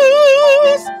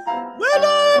news? Well,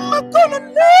 I'm gonna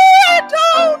lay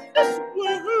down this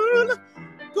world,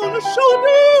 gonna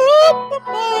shoulder up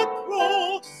my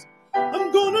cross, I'm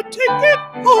gonna take it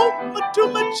home to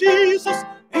my Jesus,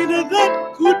 ain't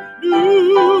that good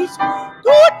news?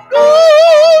 Good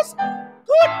news!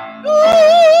 Good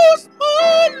news,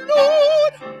 my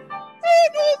Lord,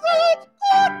 ain't that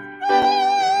good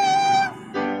news?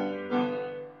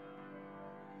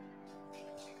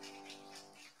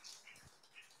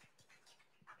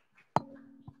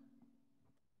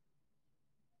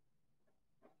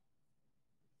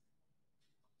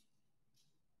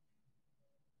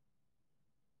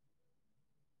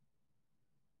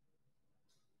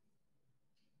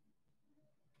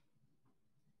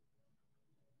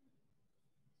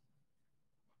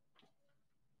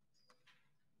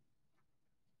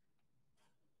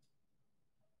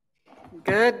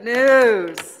 Good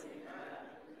news.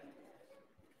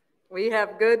 We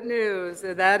have good news,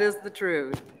 and that is the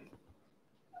truth.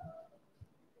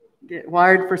 Get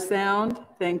wired for sound.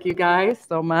 Thank you guys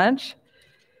so much.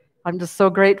 I'm just so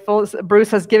grateful.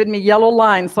 Bruce has given me yellow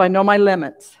lines, so I know my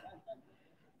limits.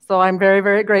 So I'm very,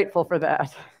 very grateful for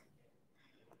that.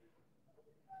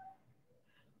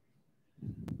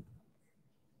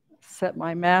 Set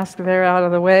my mask there out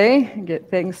of the way and get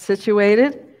things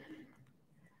situated.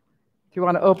 If you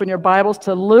want to open your Bibles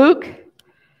to Luke,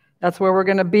 that's where we're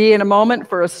going to be in a moment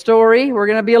for a story. We're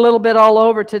going to be a little bit all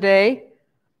over today,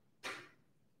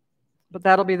 but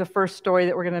that'll be the first story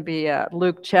that we're going to be at,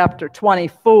 Luke chapter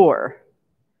 24.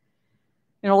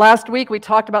 Last week we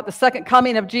talked about the second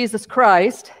coming of Jesus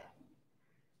Christ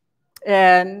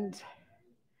and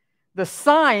the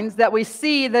signs that we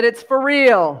see that it's for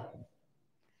real.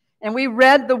 And we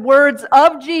read the words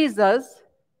of Jesus,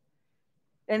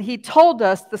 and he told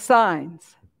us the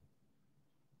signs.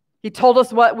 He told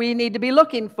us what we need to be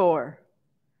looking for.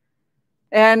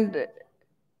 And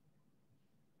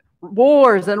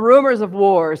wars and rumors of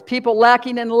wars, people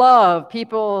lacking in love,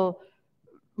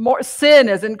 more sin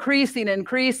is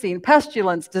increasing,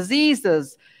 pestilence,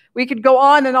 diseases. We could go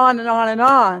on and on and on and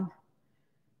on.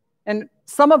 And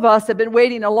some of us have been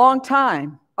waiting a long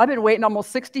time. I've been waiting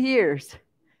almost 60 years.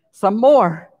 Some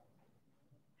more.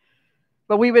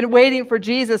 But we've been waiting for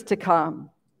Jesus to come.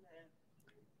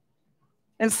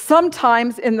 And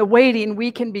sometimes in the waiting,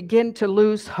 we can begin to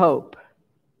lose hope.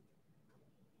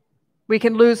 We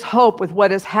can lose hope with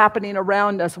what is happening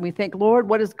around us. And we think, Lord,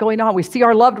 what is going on? We see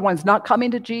our loved ones not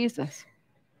coming to Jesus.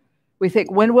 We think,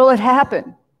 when will it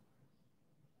happen?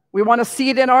 We want to see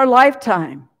it in our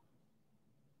lifetime.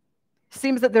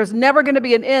 Seems that there's never going to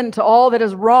be an end to all that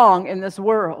is wrong in this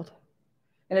world.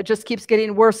 And it just keeps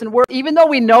getting worse and worse. Even though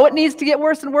we know it needs to get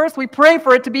worse and worse, we pray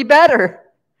for it to be better.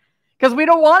 Because we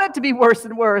don't want it to be worse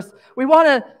and worse. We want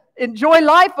to enjoy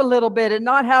life a little bit and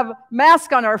not have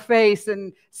mask on our face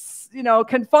and,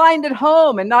 confined at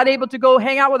home and not able to go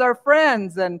hang out with our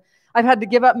friends. And I've had to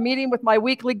give up meeting with my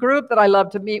weekly group that I love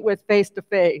to meet with face to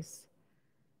face.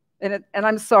 And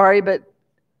I'm sorry, but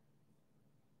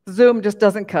Zoom just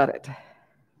doesn't cut it.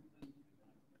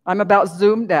 I'm about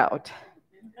zoomed out.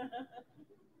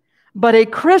 But a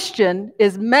Christian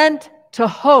is meant to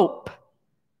hope.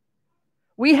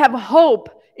 We have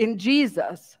hope in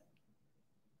Jesus.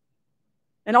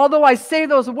 And although I say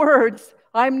those words,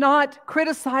 I'm not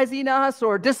criticizing us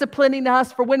or disciplining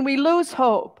us for when we lose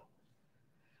hope.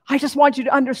 I just want you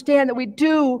to understand that we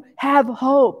do have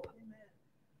hope.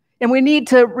 And we need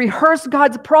to rehearse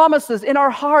God's promises in our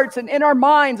hearts and in our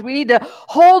minds. We need to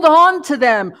hold on to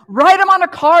them. Write them on a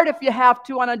card if you have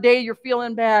to on a day you're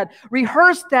feeling bad.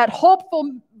 Rehearse that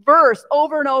hopeful verse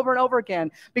over and over and over again,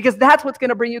 because that's what's going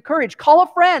to bring you courage. Call a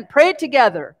friend. Pray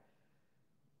together.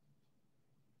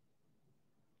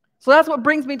 So that's what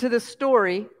brings me to this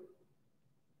story.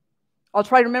 I'll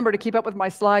try to remember to keep up with my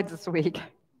slides this week.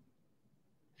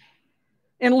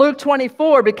 In Luke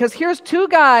 24, because here's two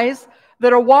guys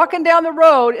that are walking down the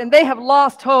road and they have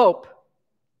lost hope.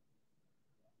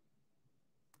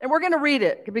 And we're going to read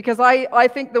it because I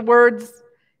think the words,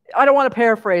 I don't want to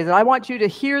paraphrase it. I want you to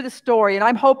hear the story, and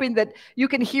I'm hoping that you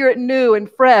can hear it new and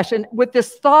fresh and with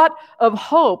this thought of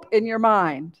hope in your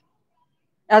mind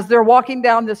as they're walking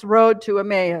down this road to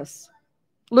Emmaus.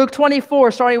 Luke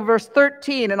 24, starting with verse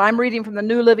 13, and I'm reading from the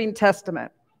New Living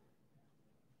Testament.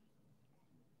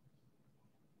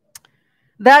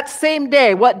 That same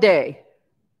day, what day?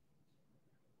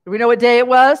 Do we know what day it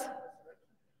was?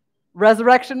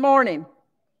 Resurrection morning.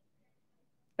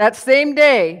 That same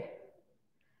day,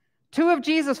 two of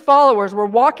Jesus' followers were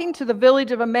walking to the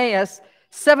village of Emmaus,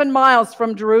 7 miles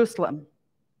from Jerusalem.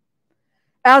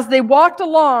 As they walked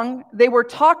along, they were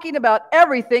talking about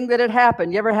everything that had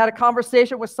happened. You ever had a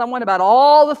conversation with someone about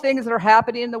all the things that are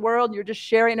happening in the world, and you're just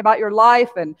sharing about your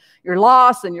life and your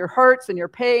loss and your hurts and your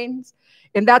pains?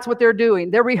 And that's what they're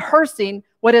doing. They're rehearsing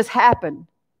what has happened.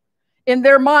 In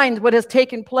their minds, what has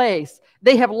taken place.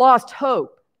 They have lost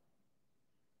hope.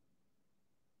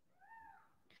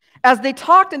 As they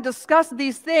talked and discussed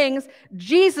these things,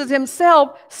 Jesus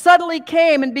himself suddenly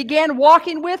came and began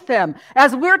walking with them.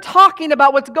 As we're talking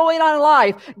about what's going on in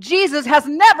life, Jesus has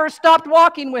never stopped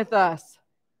walking with us.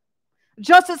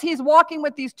 Just as he's walking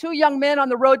with these two young men on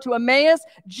the road to Emmaus,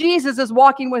 Jesus is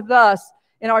walking with us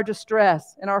in our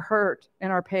distress, in our hurt,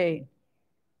 in our pain.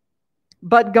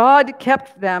 But God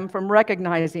kept them from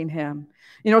recognizing him.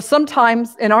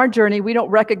 Sometimes in our journey, we don't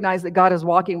recognize that God is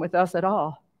walking with us at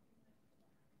all.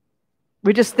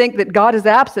 We just think that God is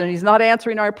absent and he's not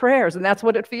answering our prayers, and that's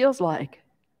what it feels like.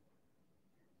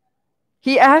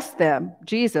 He asked them,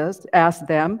 Jesus asked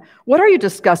them, "What are you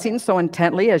discussing so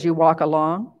intently as you walk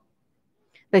along?"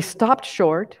 They stopped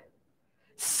short,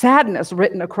 sadness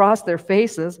written across their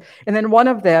faces, and then one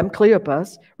of them,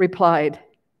 Cleopas, replied,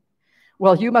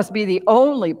 "Well, you must be the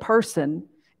only person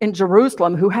in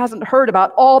Jerusalem who hasn't heard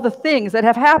about all the things that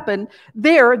have happened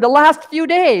there the last few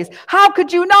days. How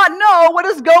could you not know what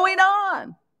is going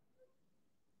on?"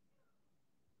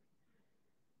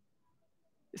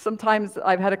 Sometimes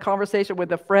I've had a conversation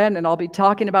with a friend and I'll be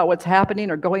talking about what's happening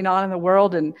or going on in the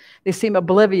world, and they seem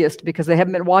oblivious because they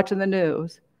haven't been watching the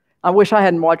news. I wish I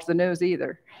hadn't watched the news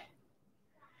either,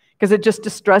 because it just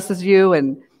distresses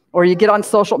you, or you get on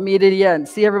social media and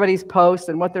see everybody's posts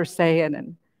and what they're saying,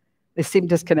 and they seem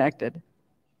disconnected.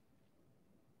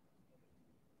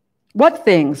 What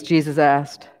things? Jesus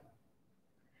asked.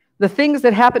 The things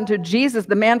that happened to Jesus,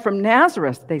 the man from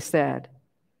Nazareth, they said.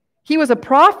 He was a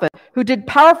prophet who did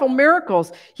powerful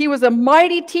miracles. He was a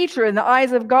mighty teacher in the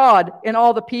eyes of God and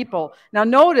all the people. Now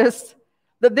notice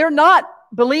that they're not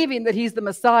believing that he's the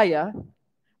Messiah,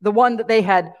 the one that they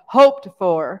had hoped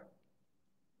for.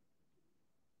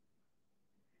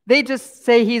 They just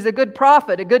say he's a good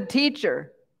prophet, a good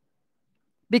teacher.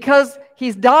 Because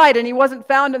he's died and he wasn't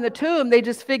found in the tomb, they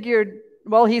just figured,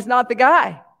 well, he's not the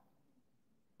guy.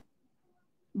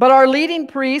 But our leading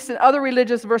priests and other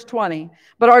religious, verse 20,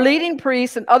 but our leading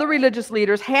priests and other religious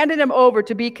leaders handed him over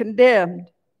to be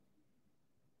condemned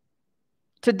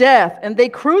to death, and they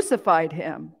crucified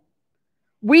him.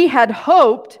 We had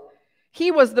hoped he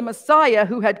was the Messiah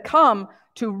who had come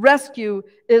to rescue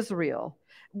Israel.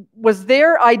 Was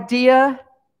their idea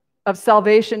of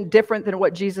salvation different than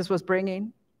what Jesus was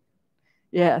bringing?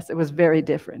 Yes, it was very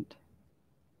different.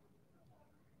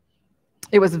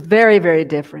 It was very, very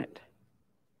different.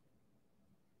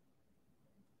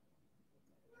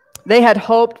 They had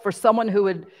hoped for someone who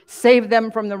would save them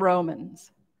from the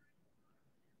Romans.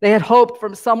 They had hoped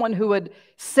from someone who would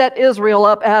set Israel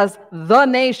up as the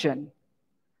nation,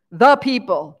 the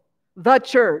people, the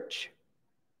church,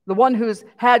 the one who's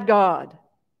had God.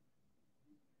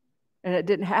 And it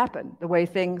didn't happen the way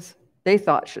things they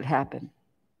thought should happen.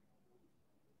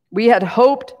 We had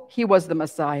hoped he was the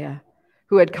Messiah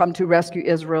who had come to rescue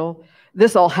Israel.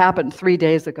 This all happened 3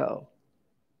 days ago.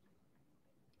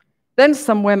 Then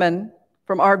some women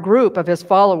from our group of his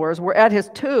followers were at his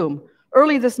tomb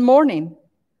early this morning,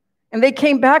 and they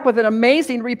came back with an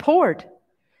amazing report.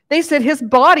 They said his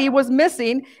body was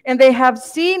missing, and they have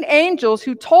seen angels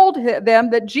who told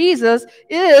them that Jesus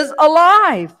is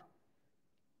alive.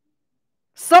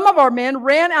 Some of our men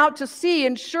ran out to see,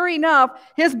 and sure enough,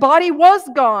 his body was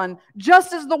gone,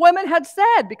 just as the women had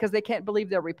said, because they can't believe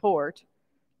their report.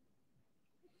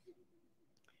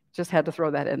 Just had to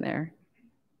throw that in there.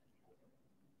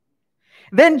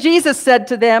 Then Jesus said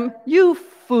to them, "You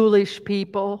foolish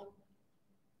people.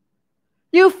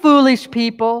 You foolish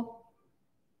people.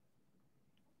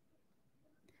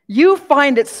 You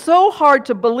find it so hard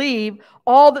to believe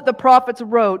all that the prophets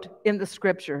wrote in the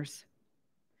scriptures."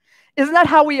 Isn't that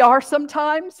how we are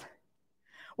sometimes?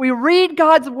 We read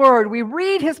God's word, we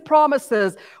read his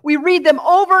promises, we read them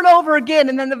over and over again,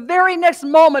 and then the very next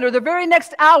moment or the very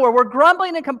next hour, we're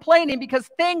grumbling and complaining because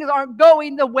things aren't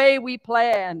going the way we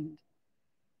planned.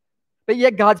 But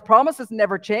yet God's promises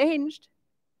never changed.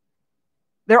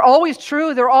 They're always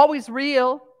true, they're always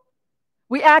real.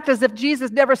 We act as if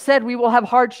Jesus never said we will have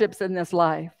hardships in this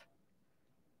life.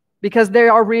 Because they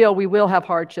are real, we will have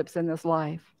hardships in this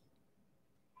life.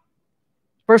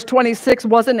 Verse 26,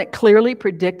 wasn't it clearly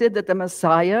predicted that the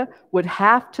Messiah would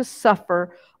have to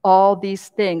suffer all these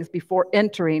things before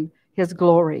entering his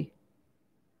glory?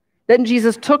 Then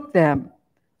Jesus took them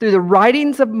through the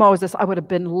writings of Moses. I would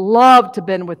have loved to have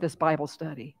been with this Bible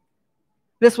study.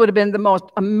 This would have been the most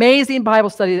amazing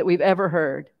Bible study that we've ever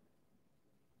heard.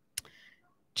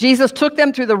 Jesus took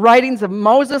them through the writings of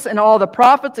Moses and all the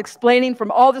prophets, explaining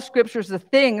from all the scriptures the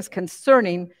things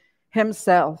concerning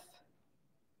himself.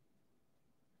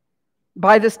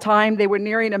 By this time, they were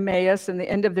nearing Emmaus and the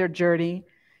end of their journey.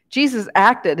 Jesus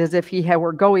acted as if he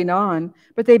were going on,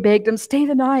 but they begged him, "Stay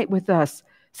the night with us,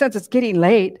 since it's getting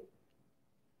late."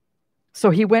 So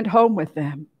he went home with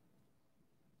them.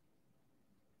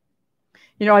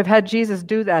 You know, I've had Jesus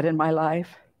do that in my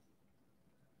life.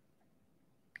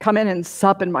 Come in and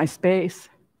sup in my space.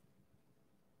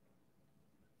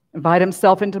 Invite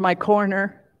himself into my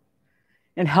corner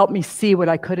and help me see what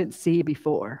I couldn't see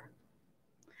before.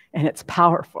 And it's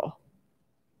powerful.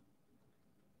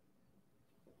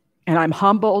 And I'm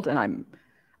humbled and I'm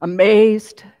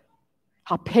amazed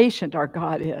how patient our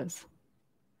God is.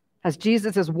 as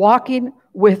Jesus is walking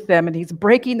with them and he's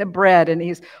breaking the bread and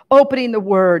he's opening the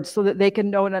word so that they can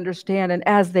know and understand. And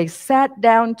as they sat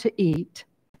down to eat,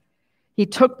 he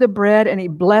took the bread and he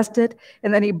blessed it,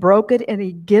 and then he broke it and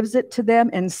he gives it to them,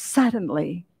 and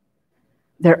suddenly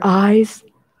their eyes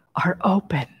are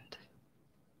opened.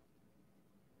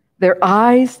 Their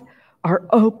eyes are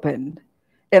opened,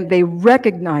 and they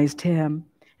recognized him,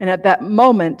 and at that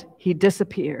moment he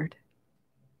disappeared.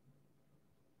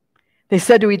 They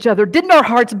said to each other, "Didn't our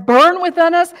hearts burn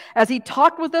within us as he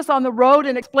talked with us on the road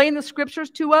and explained the scriptures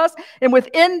to us?" And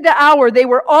within the hour, they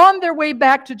were on their way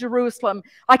back to Jerusalem.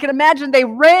 I can imagine they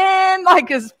ran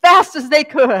like as fast as they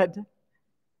could.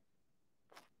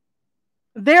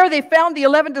 There they found the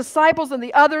 11 disciples and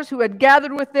the others who had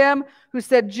gathered with them, who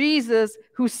said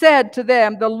to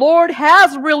them, "The Lord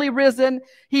has really risen."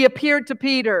 He appeared to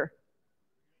Peter.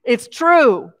 It's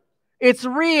true. It's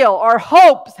real. Our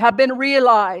hopes have been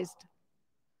realized.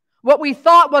 What we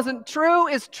thought wasn't true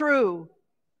is true.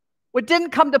 What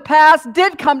didn't come to pass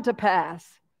did come to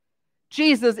pass.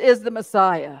 Jesus is the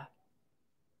Messiah.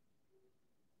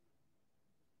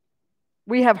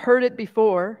 We have heard it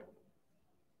before,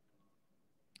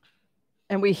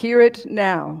 and we hear it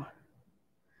now.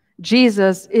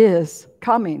 Jesus is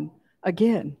coming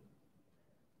again.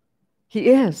 He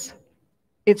is.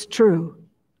 It's true.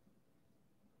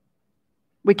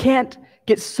 We can't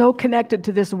get so connected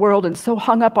to this world and so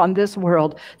hung up on this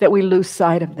world that we lose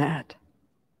sight of that.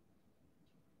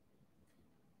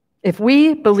 If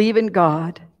we believe in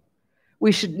God,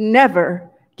 we should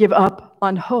never give up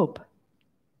on hope.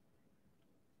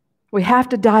 We have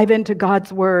to dive into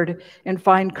God's word and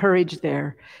find courage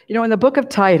there. You know, in the book of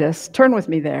Titus, turn with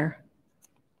me there.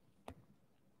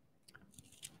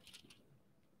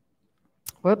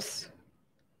 Whoops.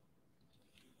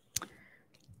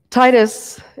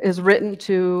 Titus is written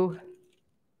to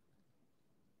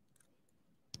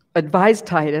advise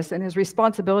Titus in his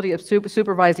responsibility of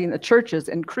supervising the churches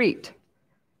in Crete.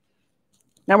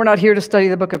 Now, we're not here to study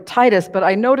the book of Titus, but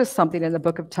I noticed something in the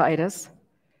book of Titus,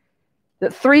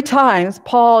 that 3 times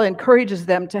Paul encourages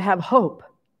them to have hope.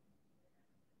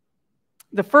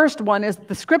 The first one is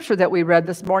the scripture that we read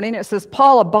this morning. It says,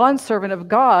 "Paul, a bondservant of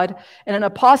God and an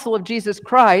apostle of Jesus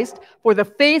Christ, for the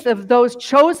faith of those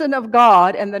chosen of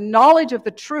God and the knowledge of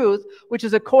the truth, which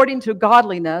is according to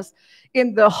godliness,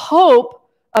 in the hope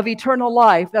of eternal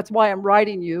life." That's why I'm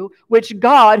writing you, "which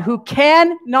God, who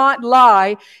cannot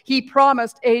lie, he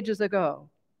promised ages ago."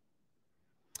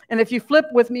 And if you flip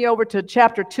with me over to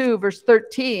chapter 2, verse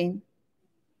 13,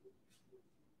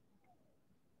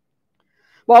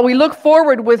 while we look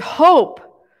forward with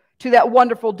hope to that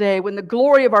wonderful day when the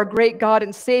glory of our great God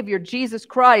and Savior, Jesus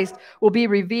Christ, will be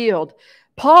revealed,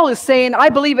 Paul is saying, I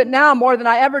believe it now more than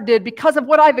I ever did because of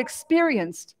what I've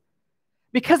experienced,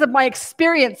 because of my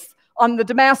experience on the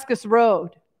Damascus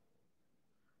Road.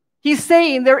 He's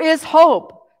saying there is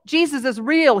hope. Jesus is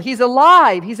real. He's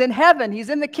alive. He's in heaven.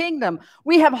 He's in the kingdom.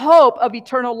 We have hope of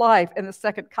eternal life in the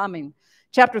second coming.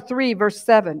 Chapter 3, verse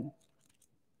 7.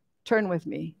 Turn with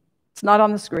me. It's not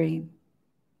on the screen.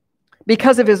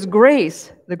 "Because of his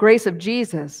grace, the grace of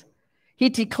Jesus, he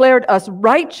declared us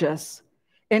righteous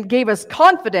and gave us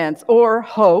confidence," or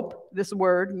hope, this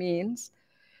word means,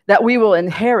 "that we will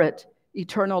inherit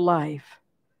eternal life."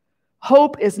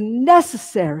 Hope is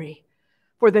necessary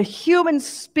for the human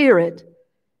spirit,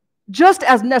 just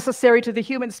as necessary to the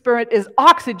human spirit as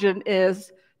oxygen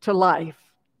is to life.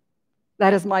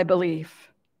 That is my belief.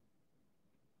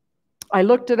 I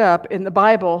looked it up. In the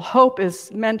Bible, hope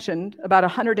is mentioned about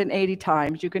 180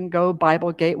 times. You can go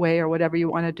Bible Gateway or whatever you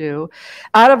want to do.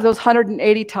 Out of those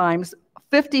 180 times,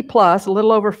 50 plus, a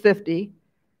little over 50,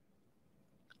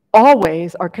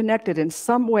 always are connected in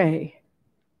some way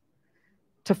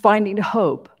to finding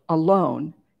hope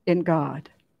alone in God.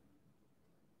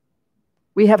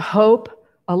 We have hope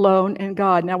alone in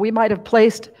God. Now, we might have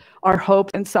placed our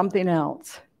hope in something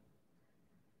else.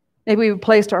 Maybe we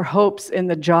placed our hopes in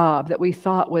the job that we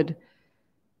thought would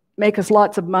make us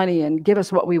lots of money and give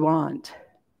us what we want.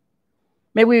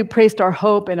 Maybe we placed our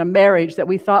hope in a marriage that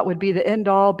we thought would be the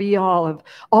end-all, be-all of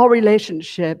all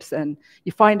relationships, and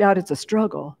you find out it's a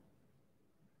struggle.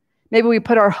 Maybe we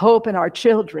put our hope in our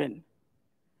children.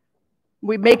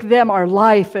 We make them our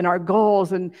life and our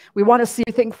goals, and we want to see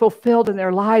things fulfilled in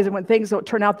their lives, and when things don't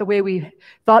turn out the way we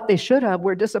thought they should have,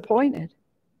 we're disappointed.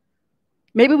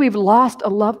 Maybe we've lost a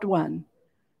loved one,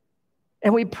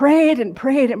 and we prayed and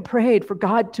prayed and prayed for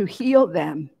God to heal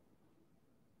them.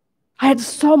 I had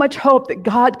so much hope that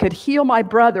God could heal my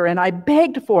brother, and I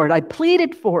begged for it. I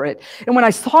pleaded for it. And when I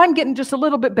saw him getting just a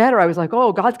little bit better, I was like,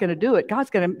 oh, God's going to do it. God's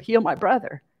going to heal my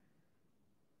brother.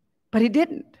 But he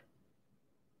didn't.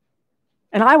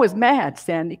 And I was mad,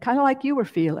 Sandy, kind of like you were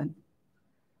feeling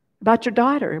about your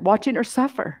daughter, watching her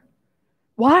suffer.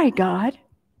 Why, God?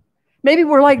 Maybe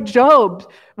we're like Job's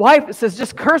wife that says,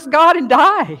 just curse God and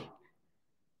die.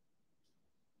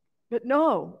 But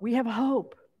no, we have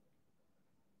hope.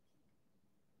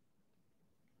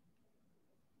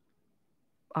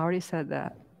 I already said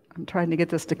that. I'm trying to get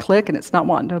this to click, and it's not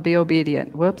wanting to be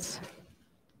obedient. Whoops.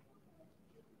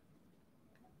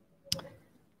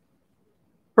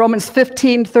 Romans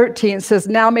 15:13 says,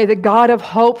 now may the God of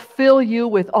hope fill you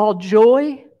with all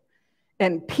joy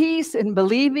and peace in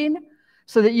believing,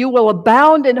 so that you will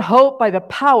abound in hope by the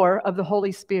power of the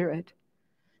Holy Spirit.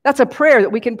 That's a prayer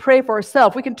that we can pray for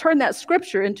ourselves. We can turn that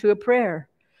scripture into a prayer.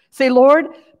 Say, Lord,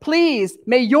 please,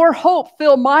 may your hope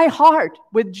fill my heart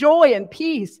with joy and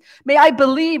peace. May I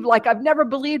believe like I've never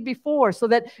believed before, so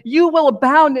that you will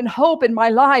abound in hope in my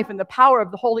life and the power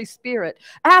of the Holy Spirit.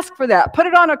 Ask for that. Put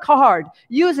it on a card.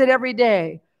 Use it every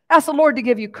day. Ask the Lord to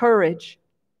give you courage.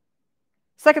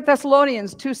 2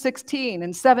 Thessalonians 2:16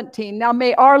 and 17. Now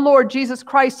may our Lord Jesus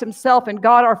Christ himself and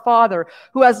God our Father,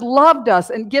 who has loved us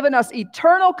and given us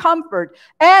eternal comfort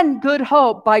and good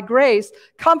hope by grace,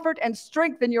 comfort and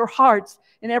strengthen your hearts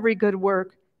in every good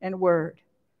work and word.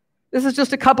 This is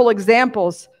just a couple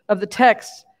examples of the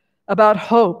text about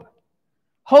hope.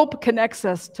 Hope connects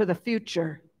us to the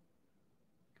future.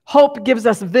 Hope gives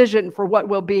us vision for what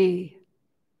will be.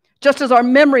 Just as our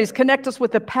memories connect us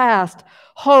with the past,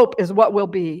 hope is what will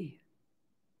be.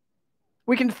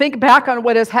 We can think back on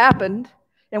what has happened,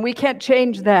 and we can't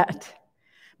change that.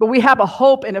 But we have a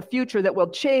hope in a future that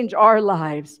will change our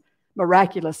lives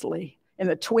miraculously in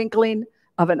the twinkling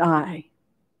of an eye.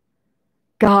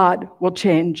 God will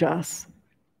change us.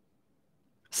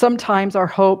 Sometimes our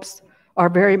hopes are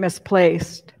very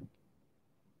misplaced.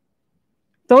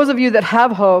 Those of you that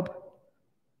have hope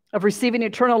of receiving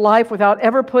eternal life without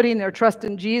ever putting their trust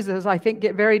in Jesus, I think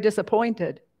get very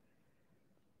disappointed.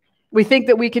 We think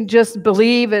that we can just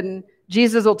believe and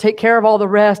Jesus will take care of all the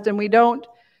rest, and we don't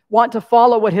want to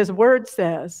follow what his word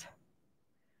says.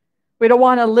 We don't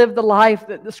want to live the life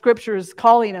that the scripture is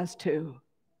calling us to.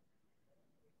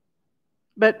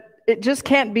 But it just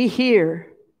can't be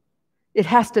here. It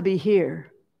has to be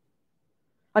here.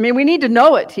 I mean, we need to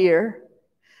know it here,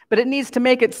 but it needs to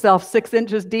make itself 6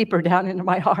 inches deeper down into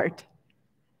my heart.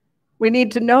 We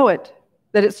need to know it,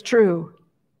 that it's true.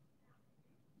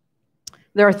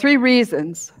 There are 3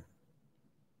 reasons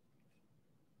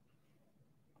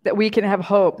that we can have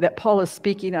hope that Paul is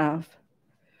speaking of.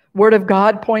 Word of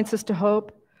God points us to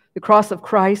hope. The cross of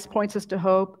Christ points us to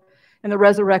hope. And the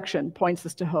resurrection points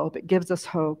us to hope. It gives us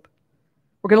hope.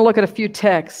 We're going to look at a few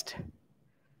texts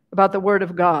about the Word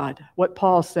of God, what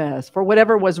Paul says. For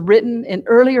whatever was written in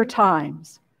earlier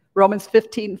times, Romans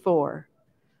 15:4,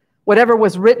 whatever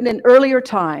was written in earlier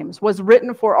times was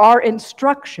written for our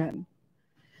instruction,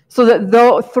 so that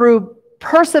though through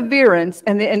perseverance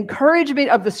and the encouragement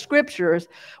of the scriptures,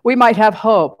 we might have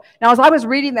hope. Now, as I was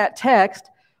reading that text,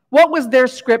 what was their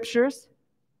scriptures?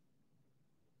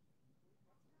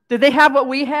 Did they have what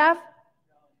we have?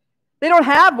 They don't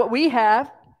have what we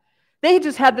have. They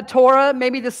just had the Torah,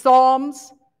 maybe the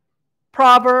Psalms,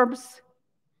 Proverbs.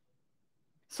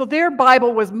 So their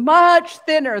Bible was much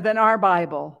thinner than our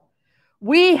Bible.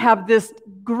 We have this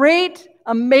great,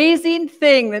 amazing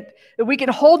thing that we can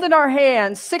hold in our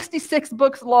hands, 66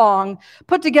 books long,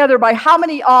 put together by how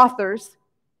many authors?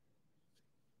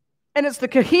 And it's the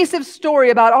cohesive story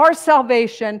about our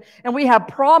salvation, and we have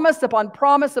promise upon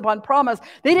promise upon promise.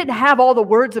 They didn't have all the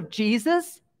words of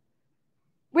Jesus.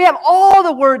 We have all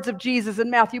the words of Jesus in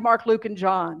Matthew, Mark, Luke, and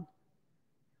John.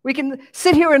 We can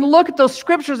sit here and look at those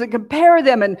scriptures and compare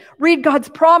them and read God's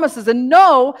promises and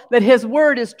know that his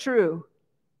word is true.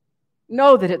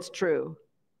 Know that it's true.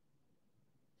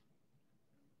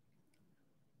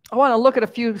 I want to look at a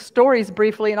few stories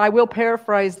briefly, and I will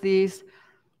paraphrase these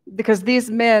because these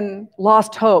men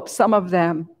lost hope, some of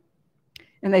them,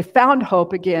 and they found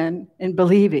hope again in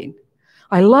believing.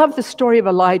 I love the story of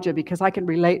Elijah because I can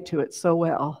relate to it so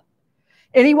well.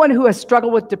 Anyone who has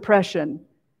struggled with depression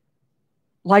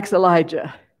likes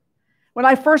Elijah. When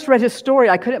I first read his story,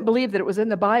 I couldn't believe that it was in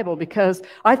the Bible because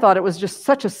I thought it was just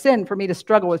such a sin for me to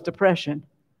struggle with depression.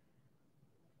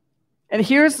 And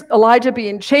here's Elijah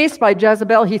being chased by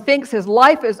Jezebel. He thinks his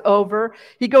life is over.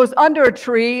 He goes under a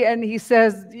tree and he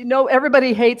says, you know,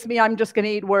 everybody hates me. I'm just going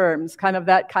to eat worms. Kind of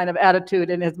that kind of attitude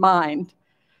in his mind.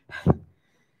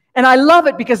 And I love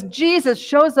it because Jesus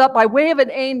shows up by way of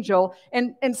an angel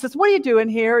and says, what are you doing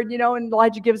here? And, you know, and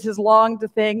Elijah gives his long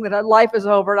thing that life is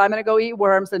over and I'm going to go eat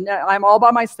worms and I'm all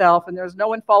by myself and there's no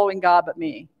one following God but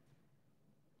me.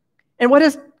 And what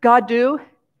does God do?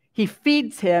 He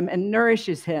feeds him and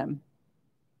nourishes him.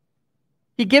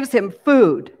 He gives him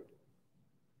food.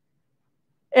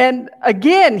 And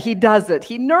again, he does it.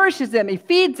 He nourishes him, he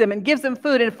feeds him and gives him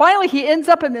food. And finally, he ends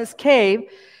up in this cave.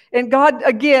 And God,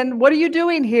 again, what are you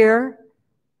doing here?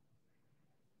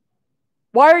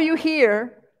 Why are you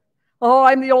here? Oh,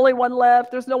 I'm the only one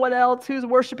left. There's no one else who's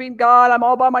worshiping God. I'm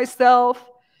all by myself.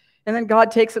 And then God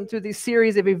takes him through these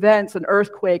series of events, an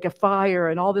earthquake, a fire,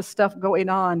 and all this stuff going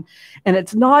on. And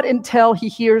it's not until he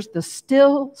hears the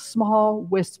still small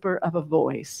whisper of a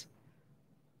voice.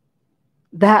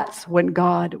 That's when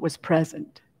God was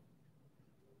present.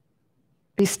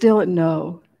 Be still and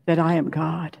know that I am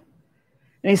God.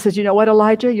 And he says, you know what,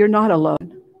 Elijah? You're not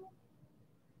alone.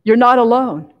 You're not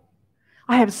alone.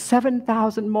 I have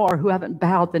 7,000 more who haven't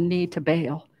bowed the knee to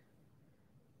Baal.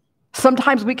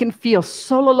 Sometimes we can feel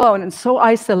so alone and so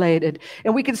isolated,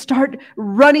 and we can start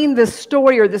running this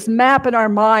story or this map in our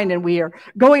mind, and we are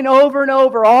going over and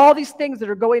over all these things that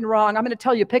are going wrong. I'm going to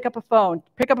tell you, pick up a phone,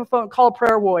 call a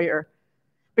prayer warrior,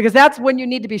 because that's when you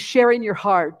need to be sharing your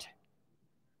heart.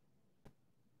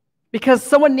 Because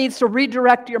someone needs to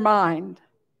redirect your mind.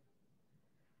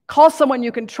 Call someone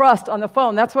you can trust on the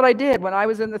phone. That's what I did when I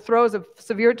was in the throes of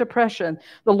severe depression.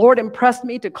 The Lord impressed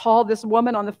me to call this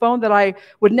woman on the phone that I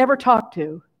would never talk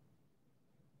to.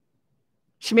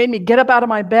 She made me get up out of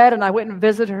my bed, and I went and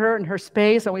visited her in her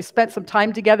space, and we spent some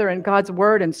time together in God's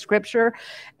Word and Scripture,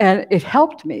 and it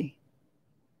helped me.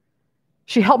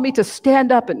 She helped me to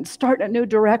stand up and start a new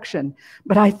direction,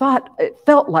 but it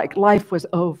felt like life was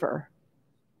over.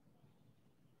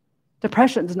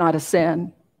 Depression's not a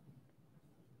sin.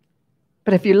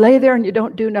 But if you lay there and you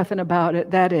don't do nothing about it,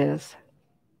 that is.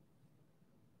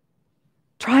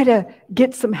 Try to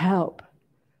get some help.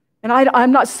 And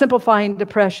I'm not simplifying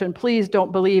depression. Please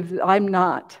don't believe that I'm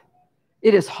not.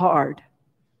 It is hard.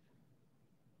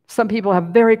 Some people have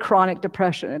very chronic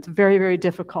depression. It's very, very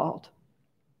difficult.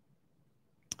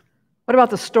 What about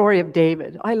the story of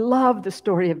David? I love the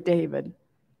story of David.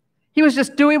 He was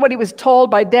just doing what he was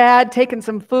told by Dad, taking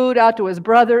some food out to his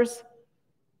brothers.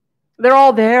 They're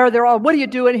all there. They're all, what are you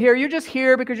doing here? You're just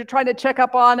here because you're trying to check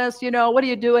up on us. What are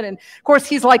you doing? And of course,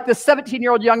 he's like this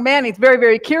 17-year-old young man. He's very,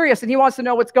 very curious, and he wants to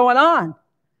know what's going on.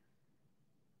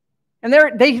 And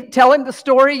they tell him the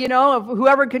story, of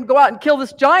whoever can go out and kill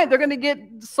this giant, they're going to get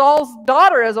Saul's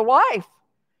daughter as a wife.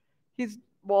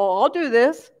 I'll do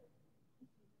this.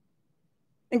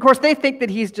 And of course, they think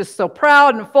that he's just so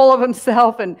proud and full of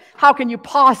himself, and how can you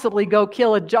possibly go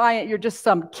kill a giant? You're just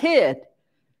some kid.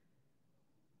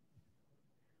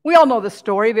 We all know the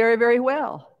story very, very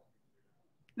well.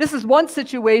 This is one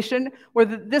situation where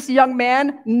this young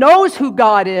man knows who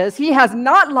God is. He has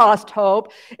not lost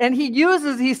hope. And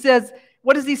he says,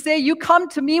 what does he say? You come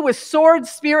to me with sword,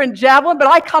 spear, and javelin, but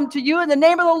I come to you in the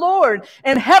name of the Lord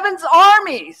and heaven's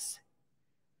armies.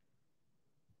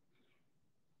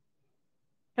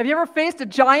 Have you ever faced a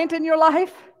giant in your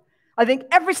life? I think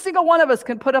every single one of us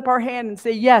can put up our hand and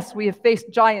say, yes, we have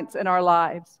faced giants in our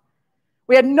lives.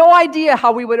 We had no idea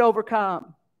how we would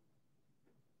overcome.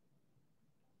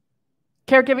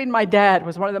 Caregiving my dad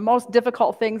was one of the most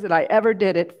difficult things that I ever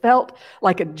did. It felt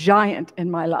like a giant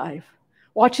in my life.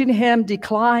 Watching him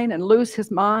decline and lose his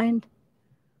mind.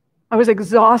 I was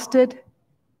exhausted,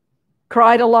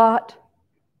 cried a lot.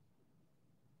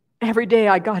 Every day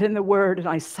I got in the Word and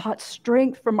I sought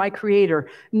strength from my Creator,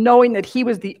 knowing that He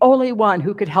was the only one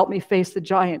who could help me face the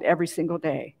giant every single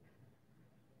day.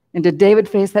 And did David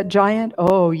face that giant?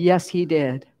 Oh, yes, he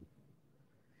did.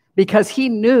 Because he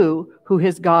knew who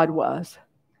his God was.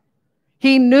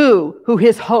 He knew who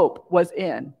his hope was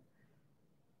in.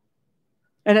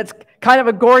 And it's kind of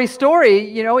a gory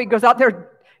story. He goes out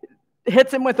there,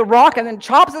 hits him with a rock, and then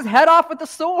chops his head off with a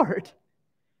sword.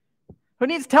 Who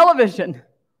needs television?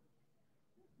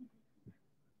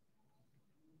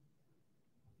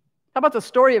 How about the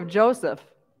story of Joseph?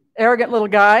 Arrogant little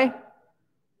guy,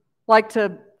 liked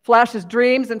to flash his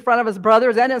dreams in front of his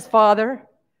brothers and his father.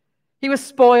 He was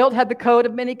spoiled, had the coat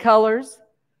of many colors.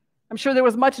 I'm sure there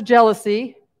was much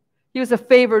jealousy. He was a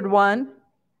favored one.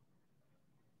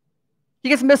 He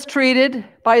gets mistreated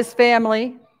by his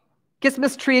family, gets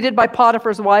mistreated by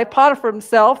Potiphar's wife. Potiphar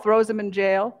himself throws him in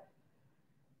jail.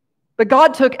 But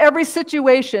God took every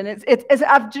situation. It's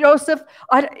Joseph,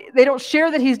 they don't share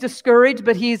that he's discouraged,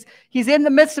 but he's in the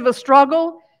midst of a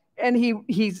struggle. And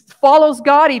he follows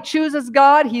God, he chooses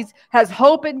God, he has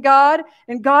hope in God,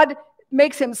 and God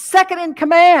makes him second in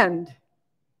command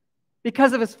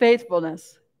because of his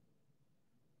faithfulness.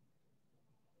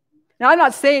 Now, I'm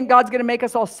not saying God's going to make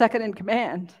us all second in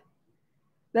command.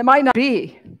 That might not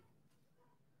be.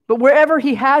 But wherever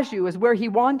he has you is where he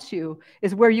wants you,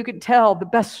 is where you can tell the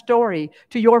best story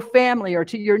to your family or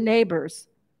to your neighbors.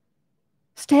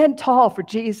 Stand tall for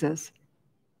Jesus.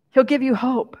 He'll give you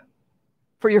hope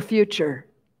for your future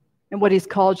and what he's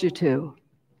called you to.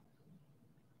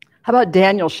 How about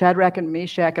Daniel, Shadrach, and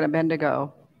Meshach, and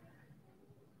Abednego?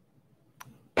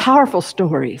 Powerful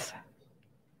stories.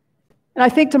 And I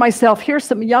think to myself, here's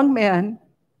some young men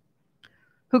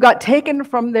who got taken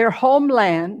from their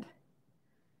homeland,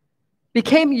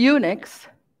 became eunuchs,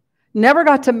 never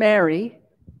got to marry,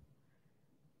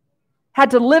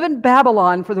 had to live in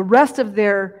Babylon for the rest of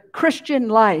their Christian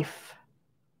life.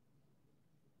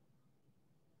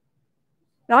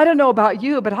 Now, I don't know about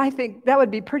you, but I think that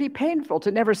would be pretty painful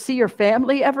to never see your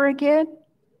family ever again.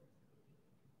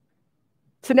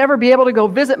 To never be able to go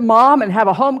visit mom and have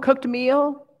a home-cooked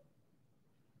meal.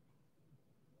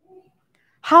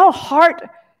 How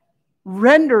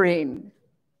heart-rendering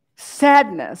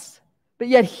sadness. But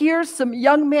yet here's some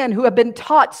young men who have been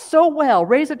taught so well,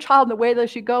 raise a child in the way they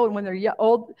should go, and when they're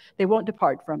old, they won't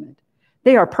depart from it.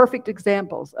 They are perfect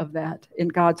examples of that in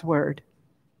God's word.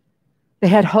 They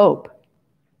had hope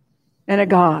and a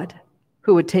God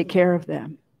who would take care of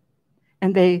them.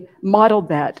 And they modeled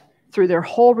that through their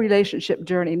whole relationship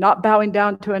journey, not bowing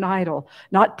down to an idol,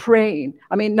 not praying.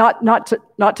 I mean, not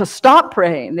to stop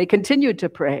praying. They continued to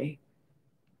pray.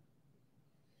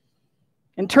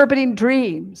 Interpreting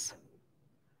dreams,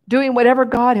 doing whatever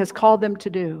God has called them to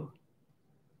do.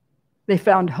 They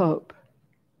found hope.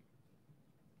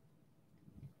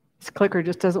 This clicker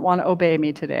just doesn't want to obey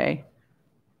me today.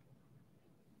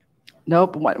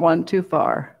 Nope, went one too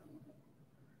far.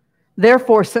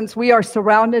 Therefore, since we are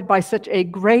surrounded by such a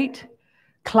great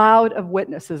cloud of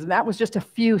witnesses, and that was just a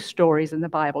few stories in the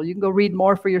Bible. You can go read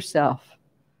more for yourself.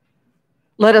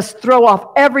 Let us throw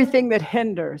off everything that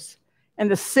hinders and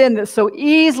the sin that so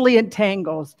easily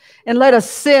entangles, and let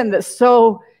us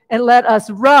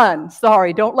run.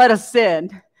 Sorry, don't let us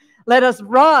sin. Let us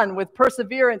run with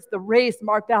perseverance the race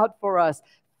marked out for us,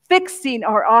 fixing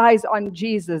our eyes on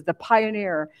Jesus, the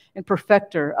pioneer and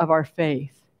perfecter of our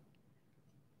faith.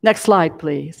 Next slide,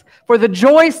 please. For the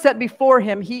joy set before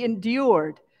him, he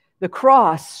endured the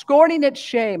cross, scorning its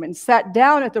shame, and sat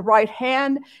down at the right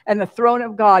hand and the throne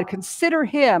of God. Consider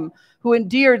him who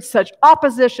endured such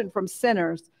opposition from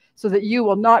sinners, so that you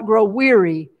will not grow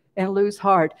weary and lose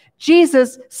heart.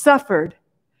 Jesus suffered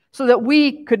so that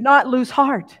we could not lose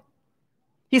heart.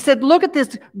 He said, look at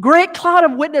this great cloud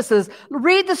of witnesses.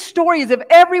 Read the stories of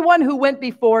everyone who went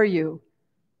before you.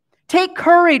 Take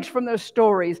courage from those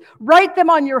stories. Write them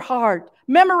on your heart.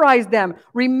 Memorize them.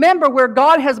 Remember where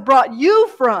God has brought you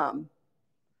from.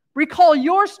 Recall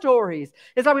your stories.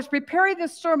 As I was preparing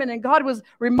this sermon and God was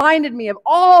reminded me of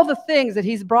all the things that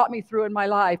he's brought me through in my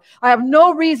life, I have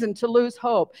no reason to lose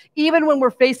hope, even when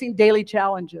we're facing daily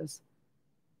challenges.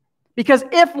 Because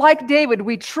if, like David,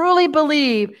 we truly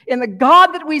believe in the God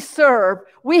that we serve,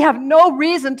 we have no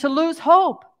reason to lose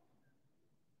hope.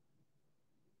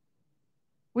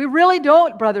 We really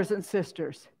don't, brothers and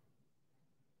sisters.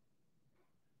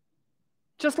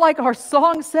 Just like our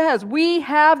song says, we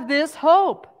have this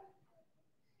hope.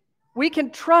 We can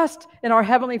trust in our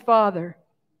Heavenly Father.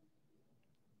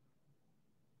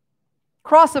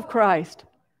 Cross of Christ.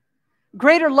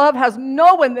 Greater love has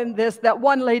no one than this, that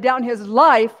one lay down his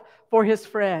life for his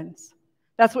friends.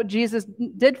 That's what Jesus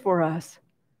did for us.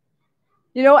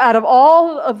 You know, out of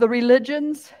all of the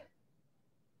religions,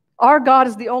 our God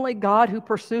is the only God who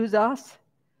pursues us.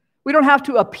 We don't have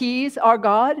to appease our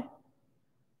God.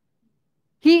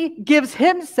 He gives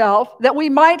himself that we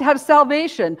might have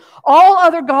salvation. All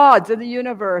other gods in the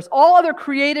universe, all other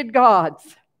created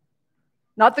gods,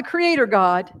 not the creator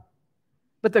God,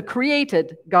 but the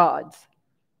created gods,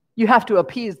 you have to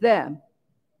appease them.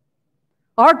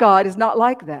 Our God is not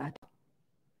like that.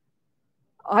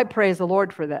 I praise the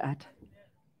Lord for that.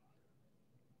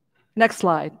 Next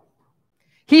slide.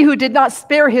 He who did not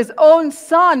spare his own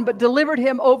son, but delivered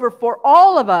him over for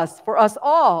all of us, for us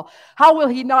all, how will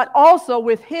he not also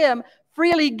with him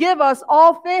freely give us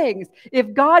all things?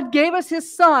 If God gave us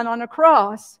his son on a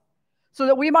cross so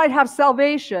that we might have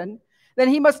salvation, then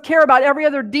he must care about every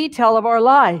other detail of our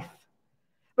life.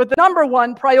 But the number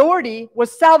one priority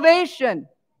was salvation.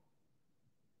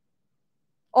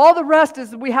 All the rest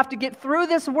is we have to get through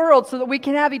this world so that we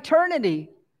can have eternity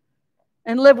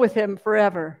and live with him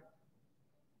forever.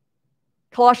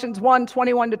 Colossians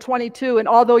 1:21-22, and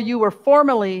although you were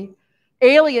formerly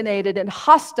alienated and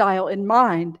hostile in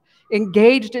mind,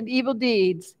 engaged in evil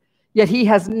deeds, yet he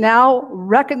has now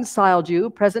reconciled you,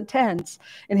 present tense,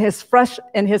 in his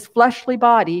fleshly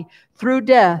body through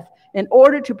death, in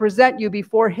order to present you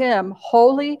before him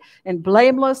holy and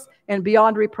blameless and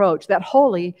beyond reproach. That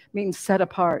holy means set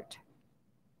apart.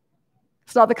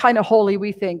 It's not the kind of holy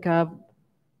we think of.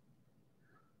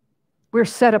 We're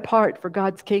set apart for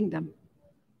God's kingdom.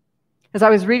 As I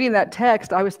was reading that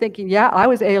text, I was thinking, yeah, I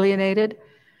was alienated.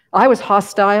 I was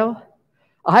hostile.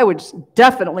 I was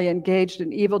definitely engaged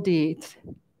in evil deeds.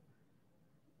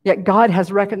 Yet God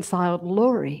has reconciled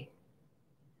Lori.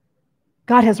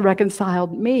 God has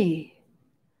reconciled me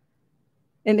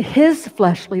in his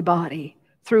fleshly body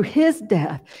through his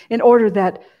death in order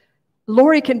that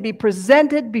Lori can be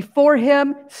presented before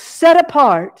him, set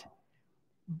apart,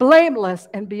 blameless,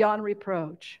 and beyond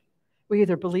reproach. We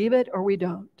either believe it or we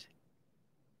don't.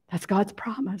 That's God's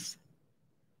promise.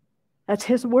 That's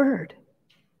his word.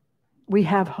 We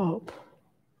have hope.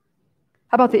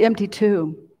 How about the empty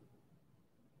tomb?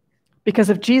 Because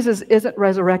if Jesus isn't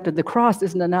resurrected, the cross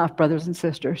isn't enough, brothers and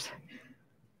sisters.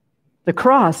 The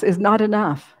cross is not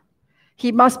enough.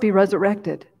 He must be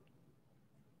resurrected.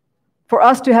 For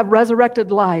us to have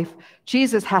resurrected life,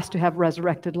 Jesus has to have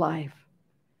resurrected life.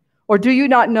 Or do you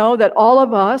not know that all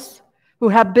of us who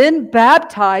have been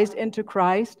baptized into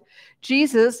Christ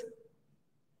Jesus,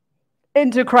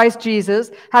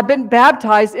 have been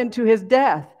baptized into his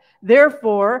death?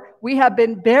 Therefore, we have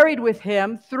been buried with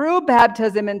him through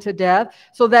baptism into death,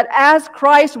 so that as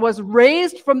Christ was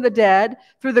raised from the dead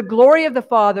through the glory of the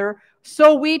Father,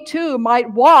 so we too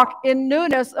might walk in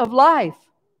newness of life.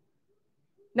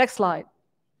 Next slide.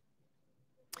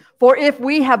 For if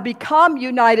we have become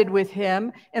united with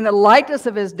him in the likeness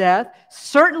of his death,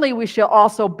 certainly we shall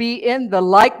also be in the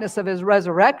likeness of his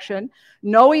resurrection,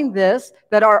 knowing this,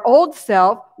 that our old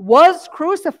self was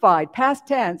crucified, past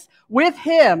tense, with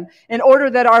him, in order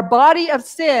that our body of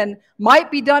sin might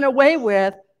be done away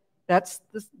with. That's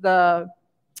the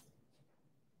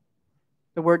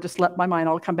word just left my mind.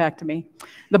 It'll come back to me.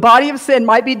 The body of sin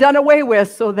might be done away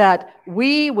with so that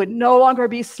we would no longer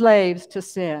be slaves to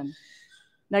sin.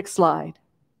 Next slide.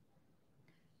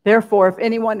 Therefore, if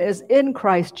anyone is in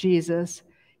Christ Jesus,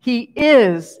 he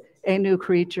is a new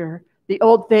creature. The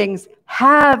old things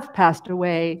have passed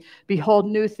away. Behold,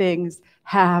 new things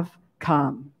have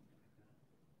come.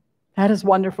 That is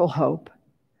wonderful hope.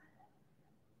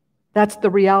 That's the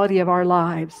reality of our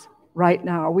lives right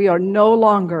now. We are no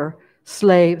longer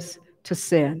slaves to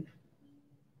sin.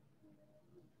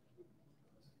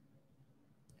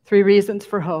 3 reasons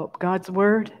for hope: God's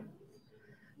word,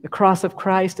 the cross of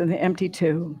Christ, and the empty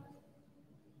tomb.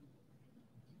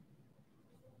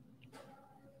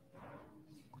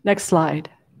 Next slide.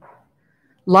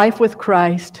 Life with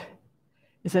Christ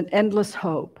is an endless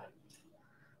hope.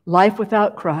 Life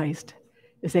without Christ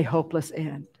is a hopeless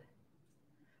end.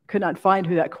 Could not find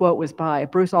who that quote was by.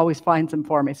 Bruce always finds them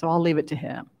for me, so I'll leave it to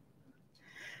him.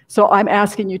 So I'm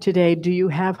asking you today, do you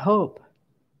have hope?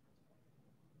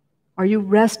 Are you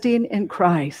resting in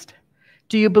Christ?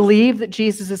 Do you believe that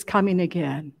Jesus is coming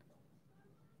again?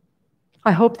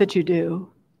 I hope that you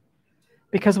do,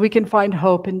 because we can find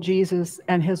hope in Jesus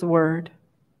and his word.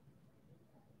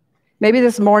 Maybe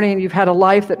this morning you've had a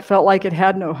life that felt like it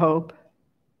had no hope.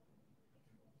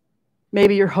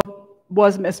 Maybe your hope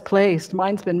was misplaced.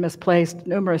 Mine's been misplaced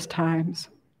numerous times.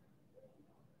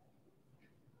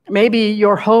 Maybe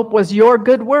your hope was your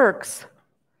good works.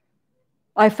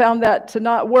 I found that to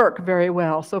not work very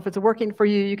well. So if it's working for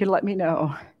you, you can let me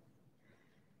know.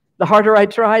 The harder I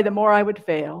try, the more I would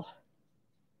fail.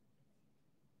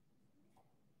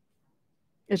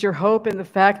 Is your hope in the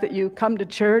fact that you come to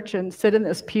church and sit in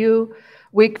this pew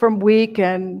week from week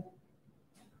and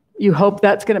you hope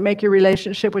that's going to make your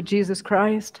relationship with Jesus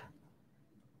Christ?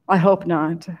 I hope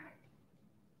not.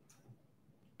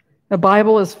 The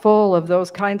Bible is full of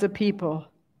those kinds of people,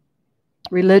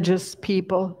 religious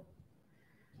people.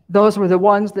 Those were the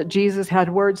ones that Jesus had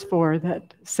words for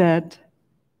that said,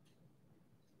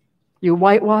 you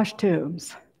whitewash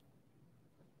tombs.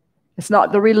 It's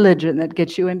not the religion that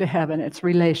gets you into heaven. It's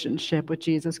relationship with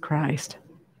Jesus Christ.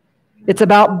 It's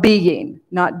about being,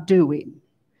 not doing.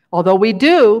 Although we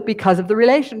do because of the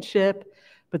relationship,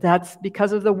 but that's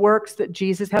because of the works that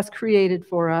Jesus has created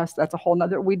for us. That's a whole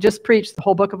nother. We just preached the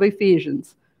whole book of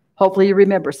Ephesians. Hopefully you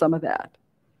remember some of that.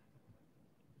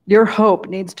 Your hope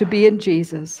needs to be in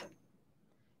Jesus,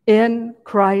 in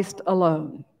Christ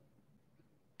alone.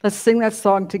 Let's sing that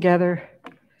song together,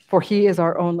 for he is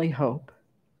our only hope.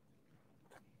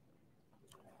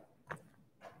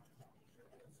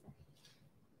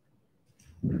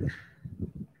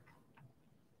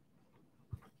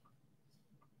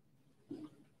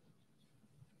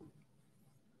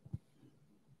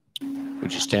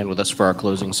 Would you stand with us for our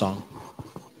closing song?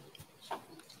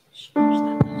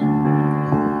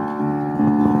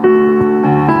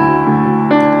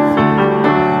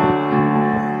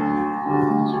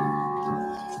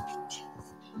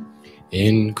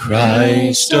 In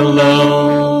Christ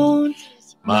alone,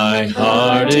 my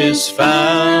heart is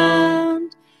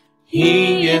found.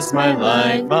 He is my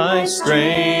life, my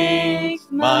strength,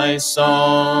 my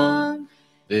song.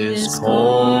 This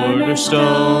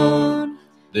cornerstone,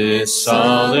 this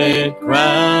solid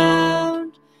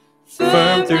ground,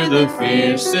 firm through the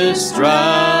fiercest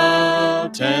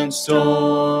drought and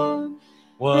storm.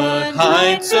 What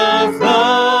heights of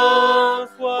love,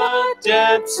 what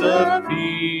depths of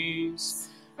peace,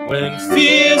 when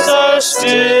fears are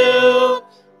still,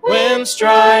 when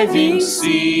striving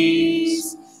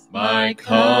cease. My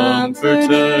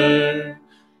comforter,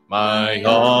 my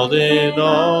all in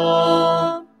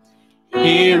all,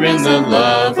 here in the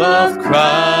love of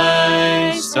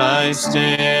Christ I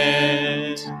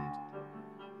stand.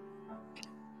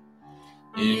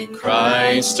 In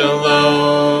Christ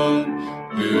alone,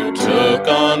 who took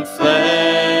on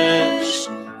flesh,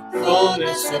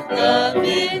 fullness of God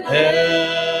in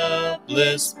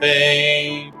helpless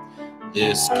babe,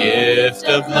 this gift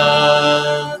of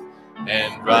love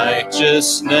and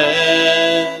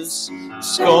righteousness,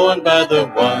 scorned by the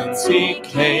ones he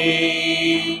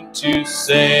came to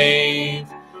save.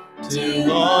 Till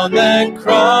on that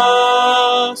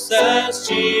cross, as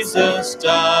Jesus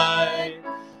died,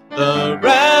 the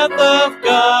wrath of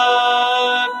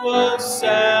God was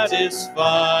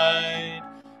satisfied.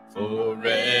 For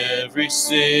every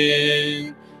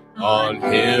sin on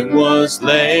him was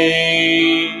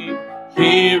laid.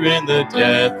 Here in the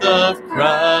death of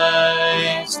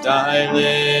Christ I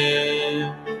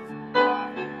live.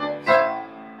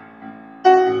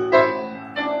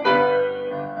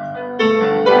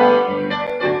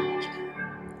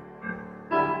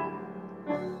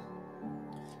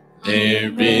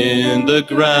 There in the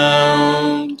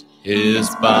ground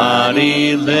his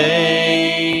body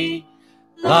lay,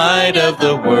 light of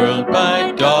the world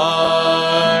by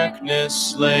darkness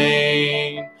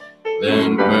slain.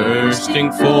 Then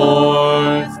bursting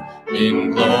forth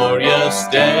in glorious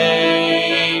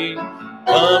day,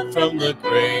 up from the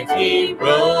grave he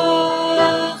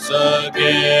rose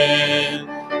again.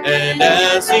 And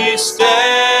as he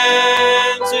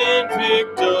stands in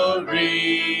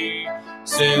victory,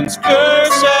 sin's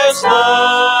curse has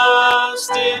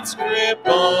lost its grip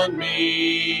on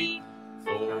me.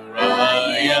 For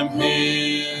I am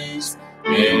his,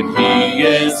 and he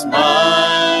is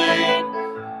mine,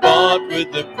 bought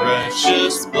with the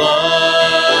precious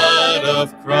blood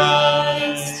of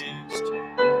Christ.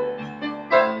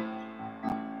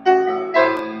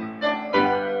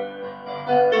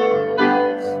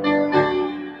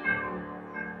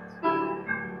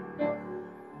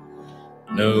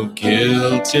 No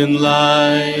guilt in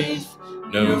life,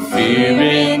 no fear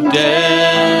in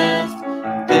death.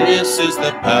 This is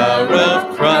the power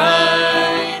of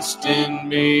Christ in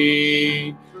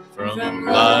me. From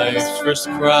life's first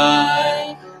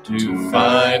cry to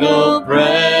final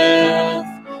breath,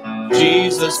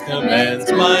 Jesus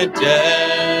commands my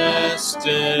destiny.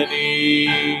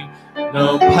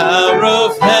 No power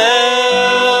of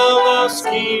hell, no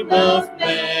scheme of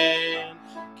man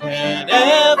can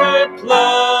ever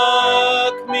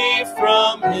pluck me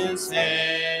from his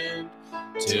hand,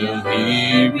 till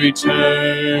he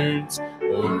returns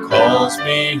or calls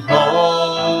me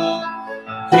home.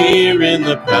 Here in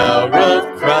the power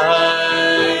of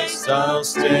Christ I'll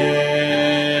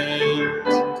stand.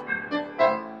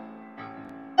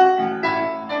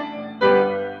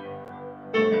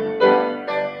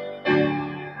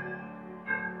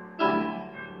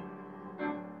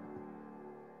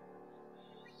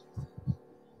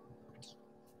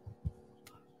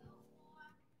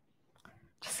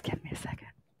 Just give me a second.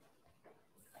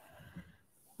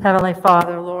 Heavenly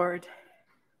Father, Lord,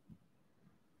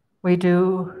 we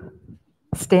do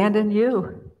stand in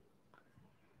you.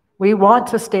 We want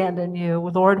to stand in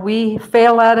you. Lord, we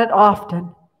fail at it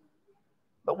often,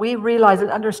 but we realize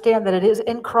and understand that it is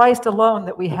in Christ alone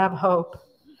that we have hope.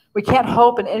 We can't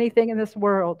hope in anything in this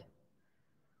world.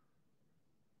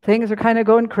 Things are kind of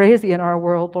going crazy in our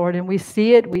world, Lord, and we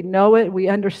see it, we know it, we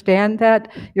understand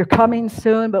that. You're coming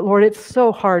soon, but Lord, it's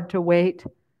so hard to wait.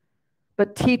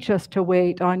 But teach us to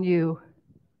wait on you.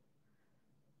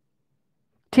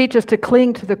 Teach us to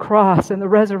cling to the cross and the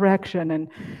resurrection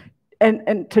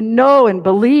and to know and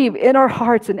believe in our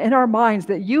hearts and in our minds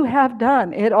that you have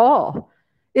done it all.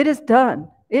 It is done.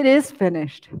 It is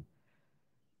finished.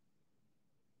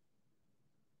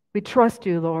 We trust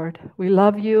you, Lord. We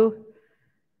love you.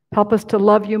 Help us to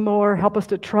love you more. Help us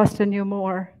to trust in you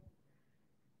more.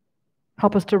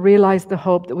 Help us to realize the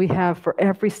hope that we have for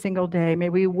every single day. May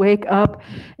we wake up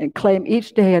and claim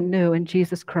each day anew in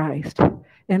Jesus Christ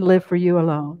and live for you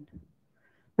alone.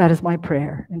 That is my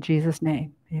prayer. In Jesus'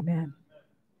 name, amen.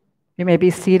 You may be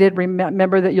seated.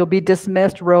 Remember that you'll be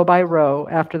dismissed row by row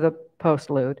after the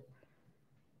postlude.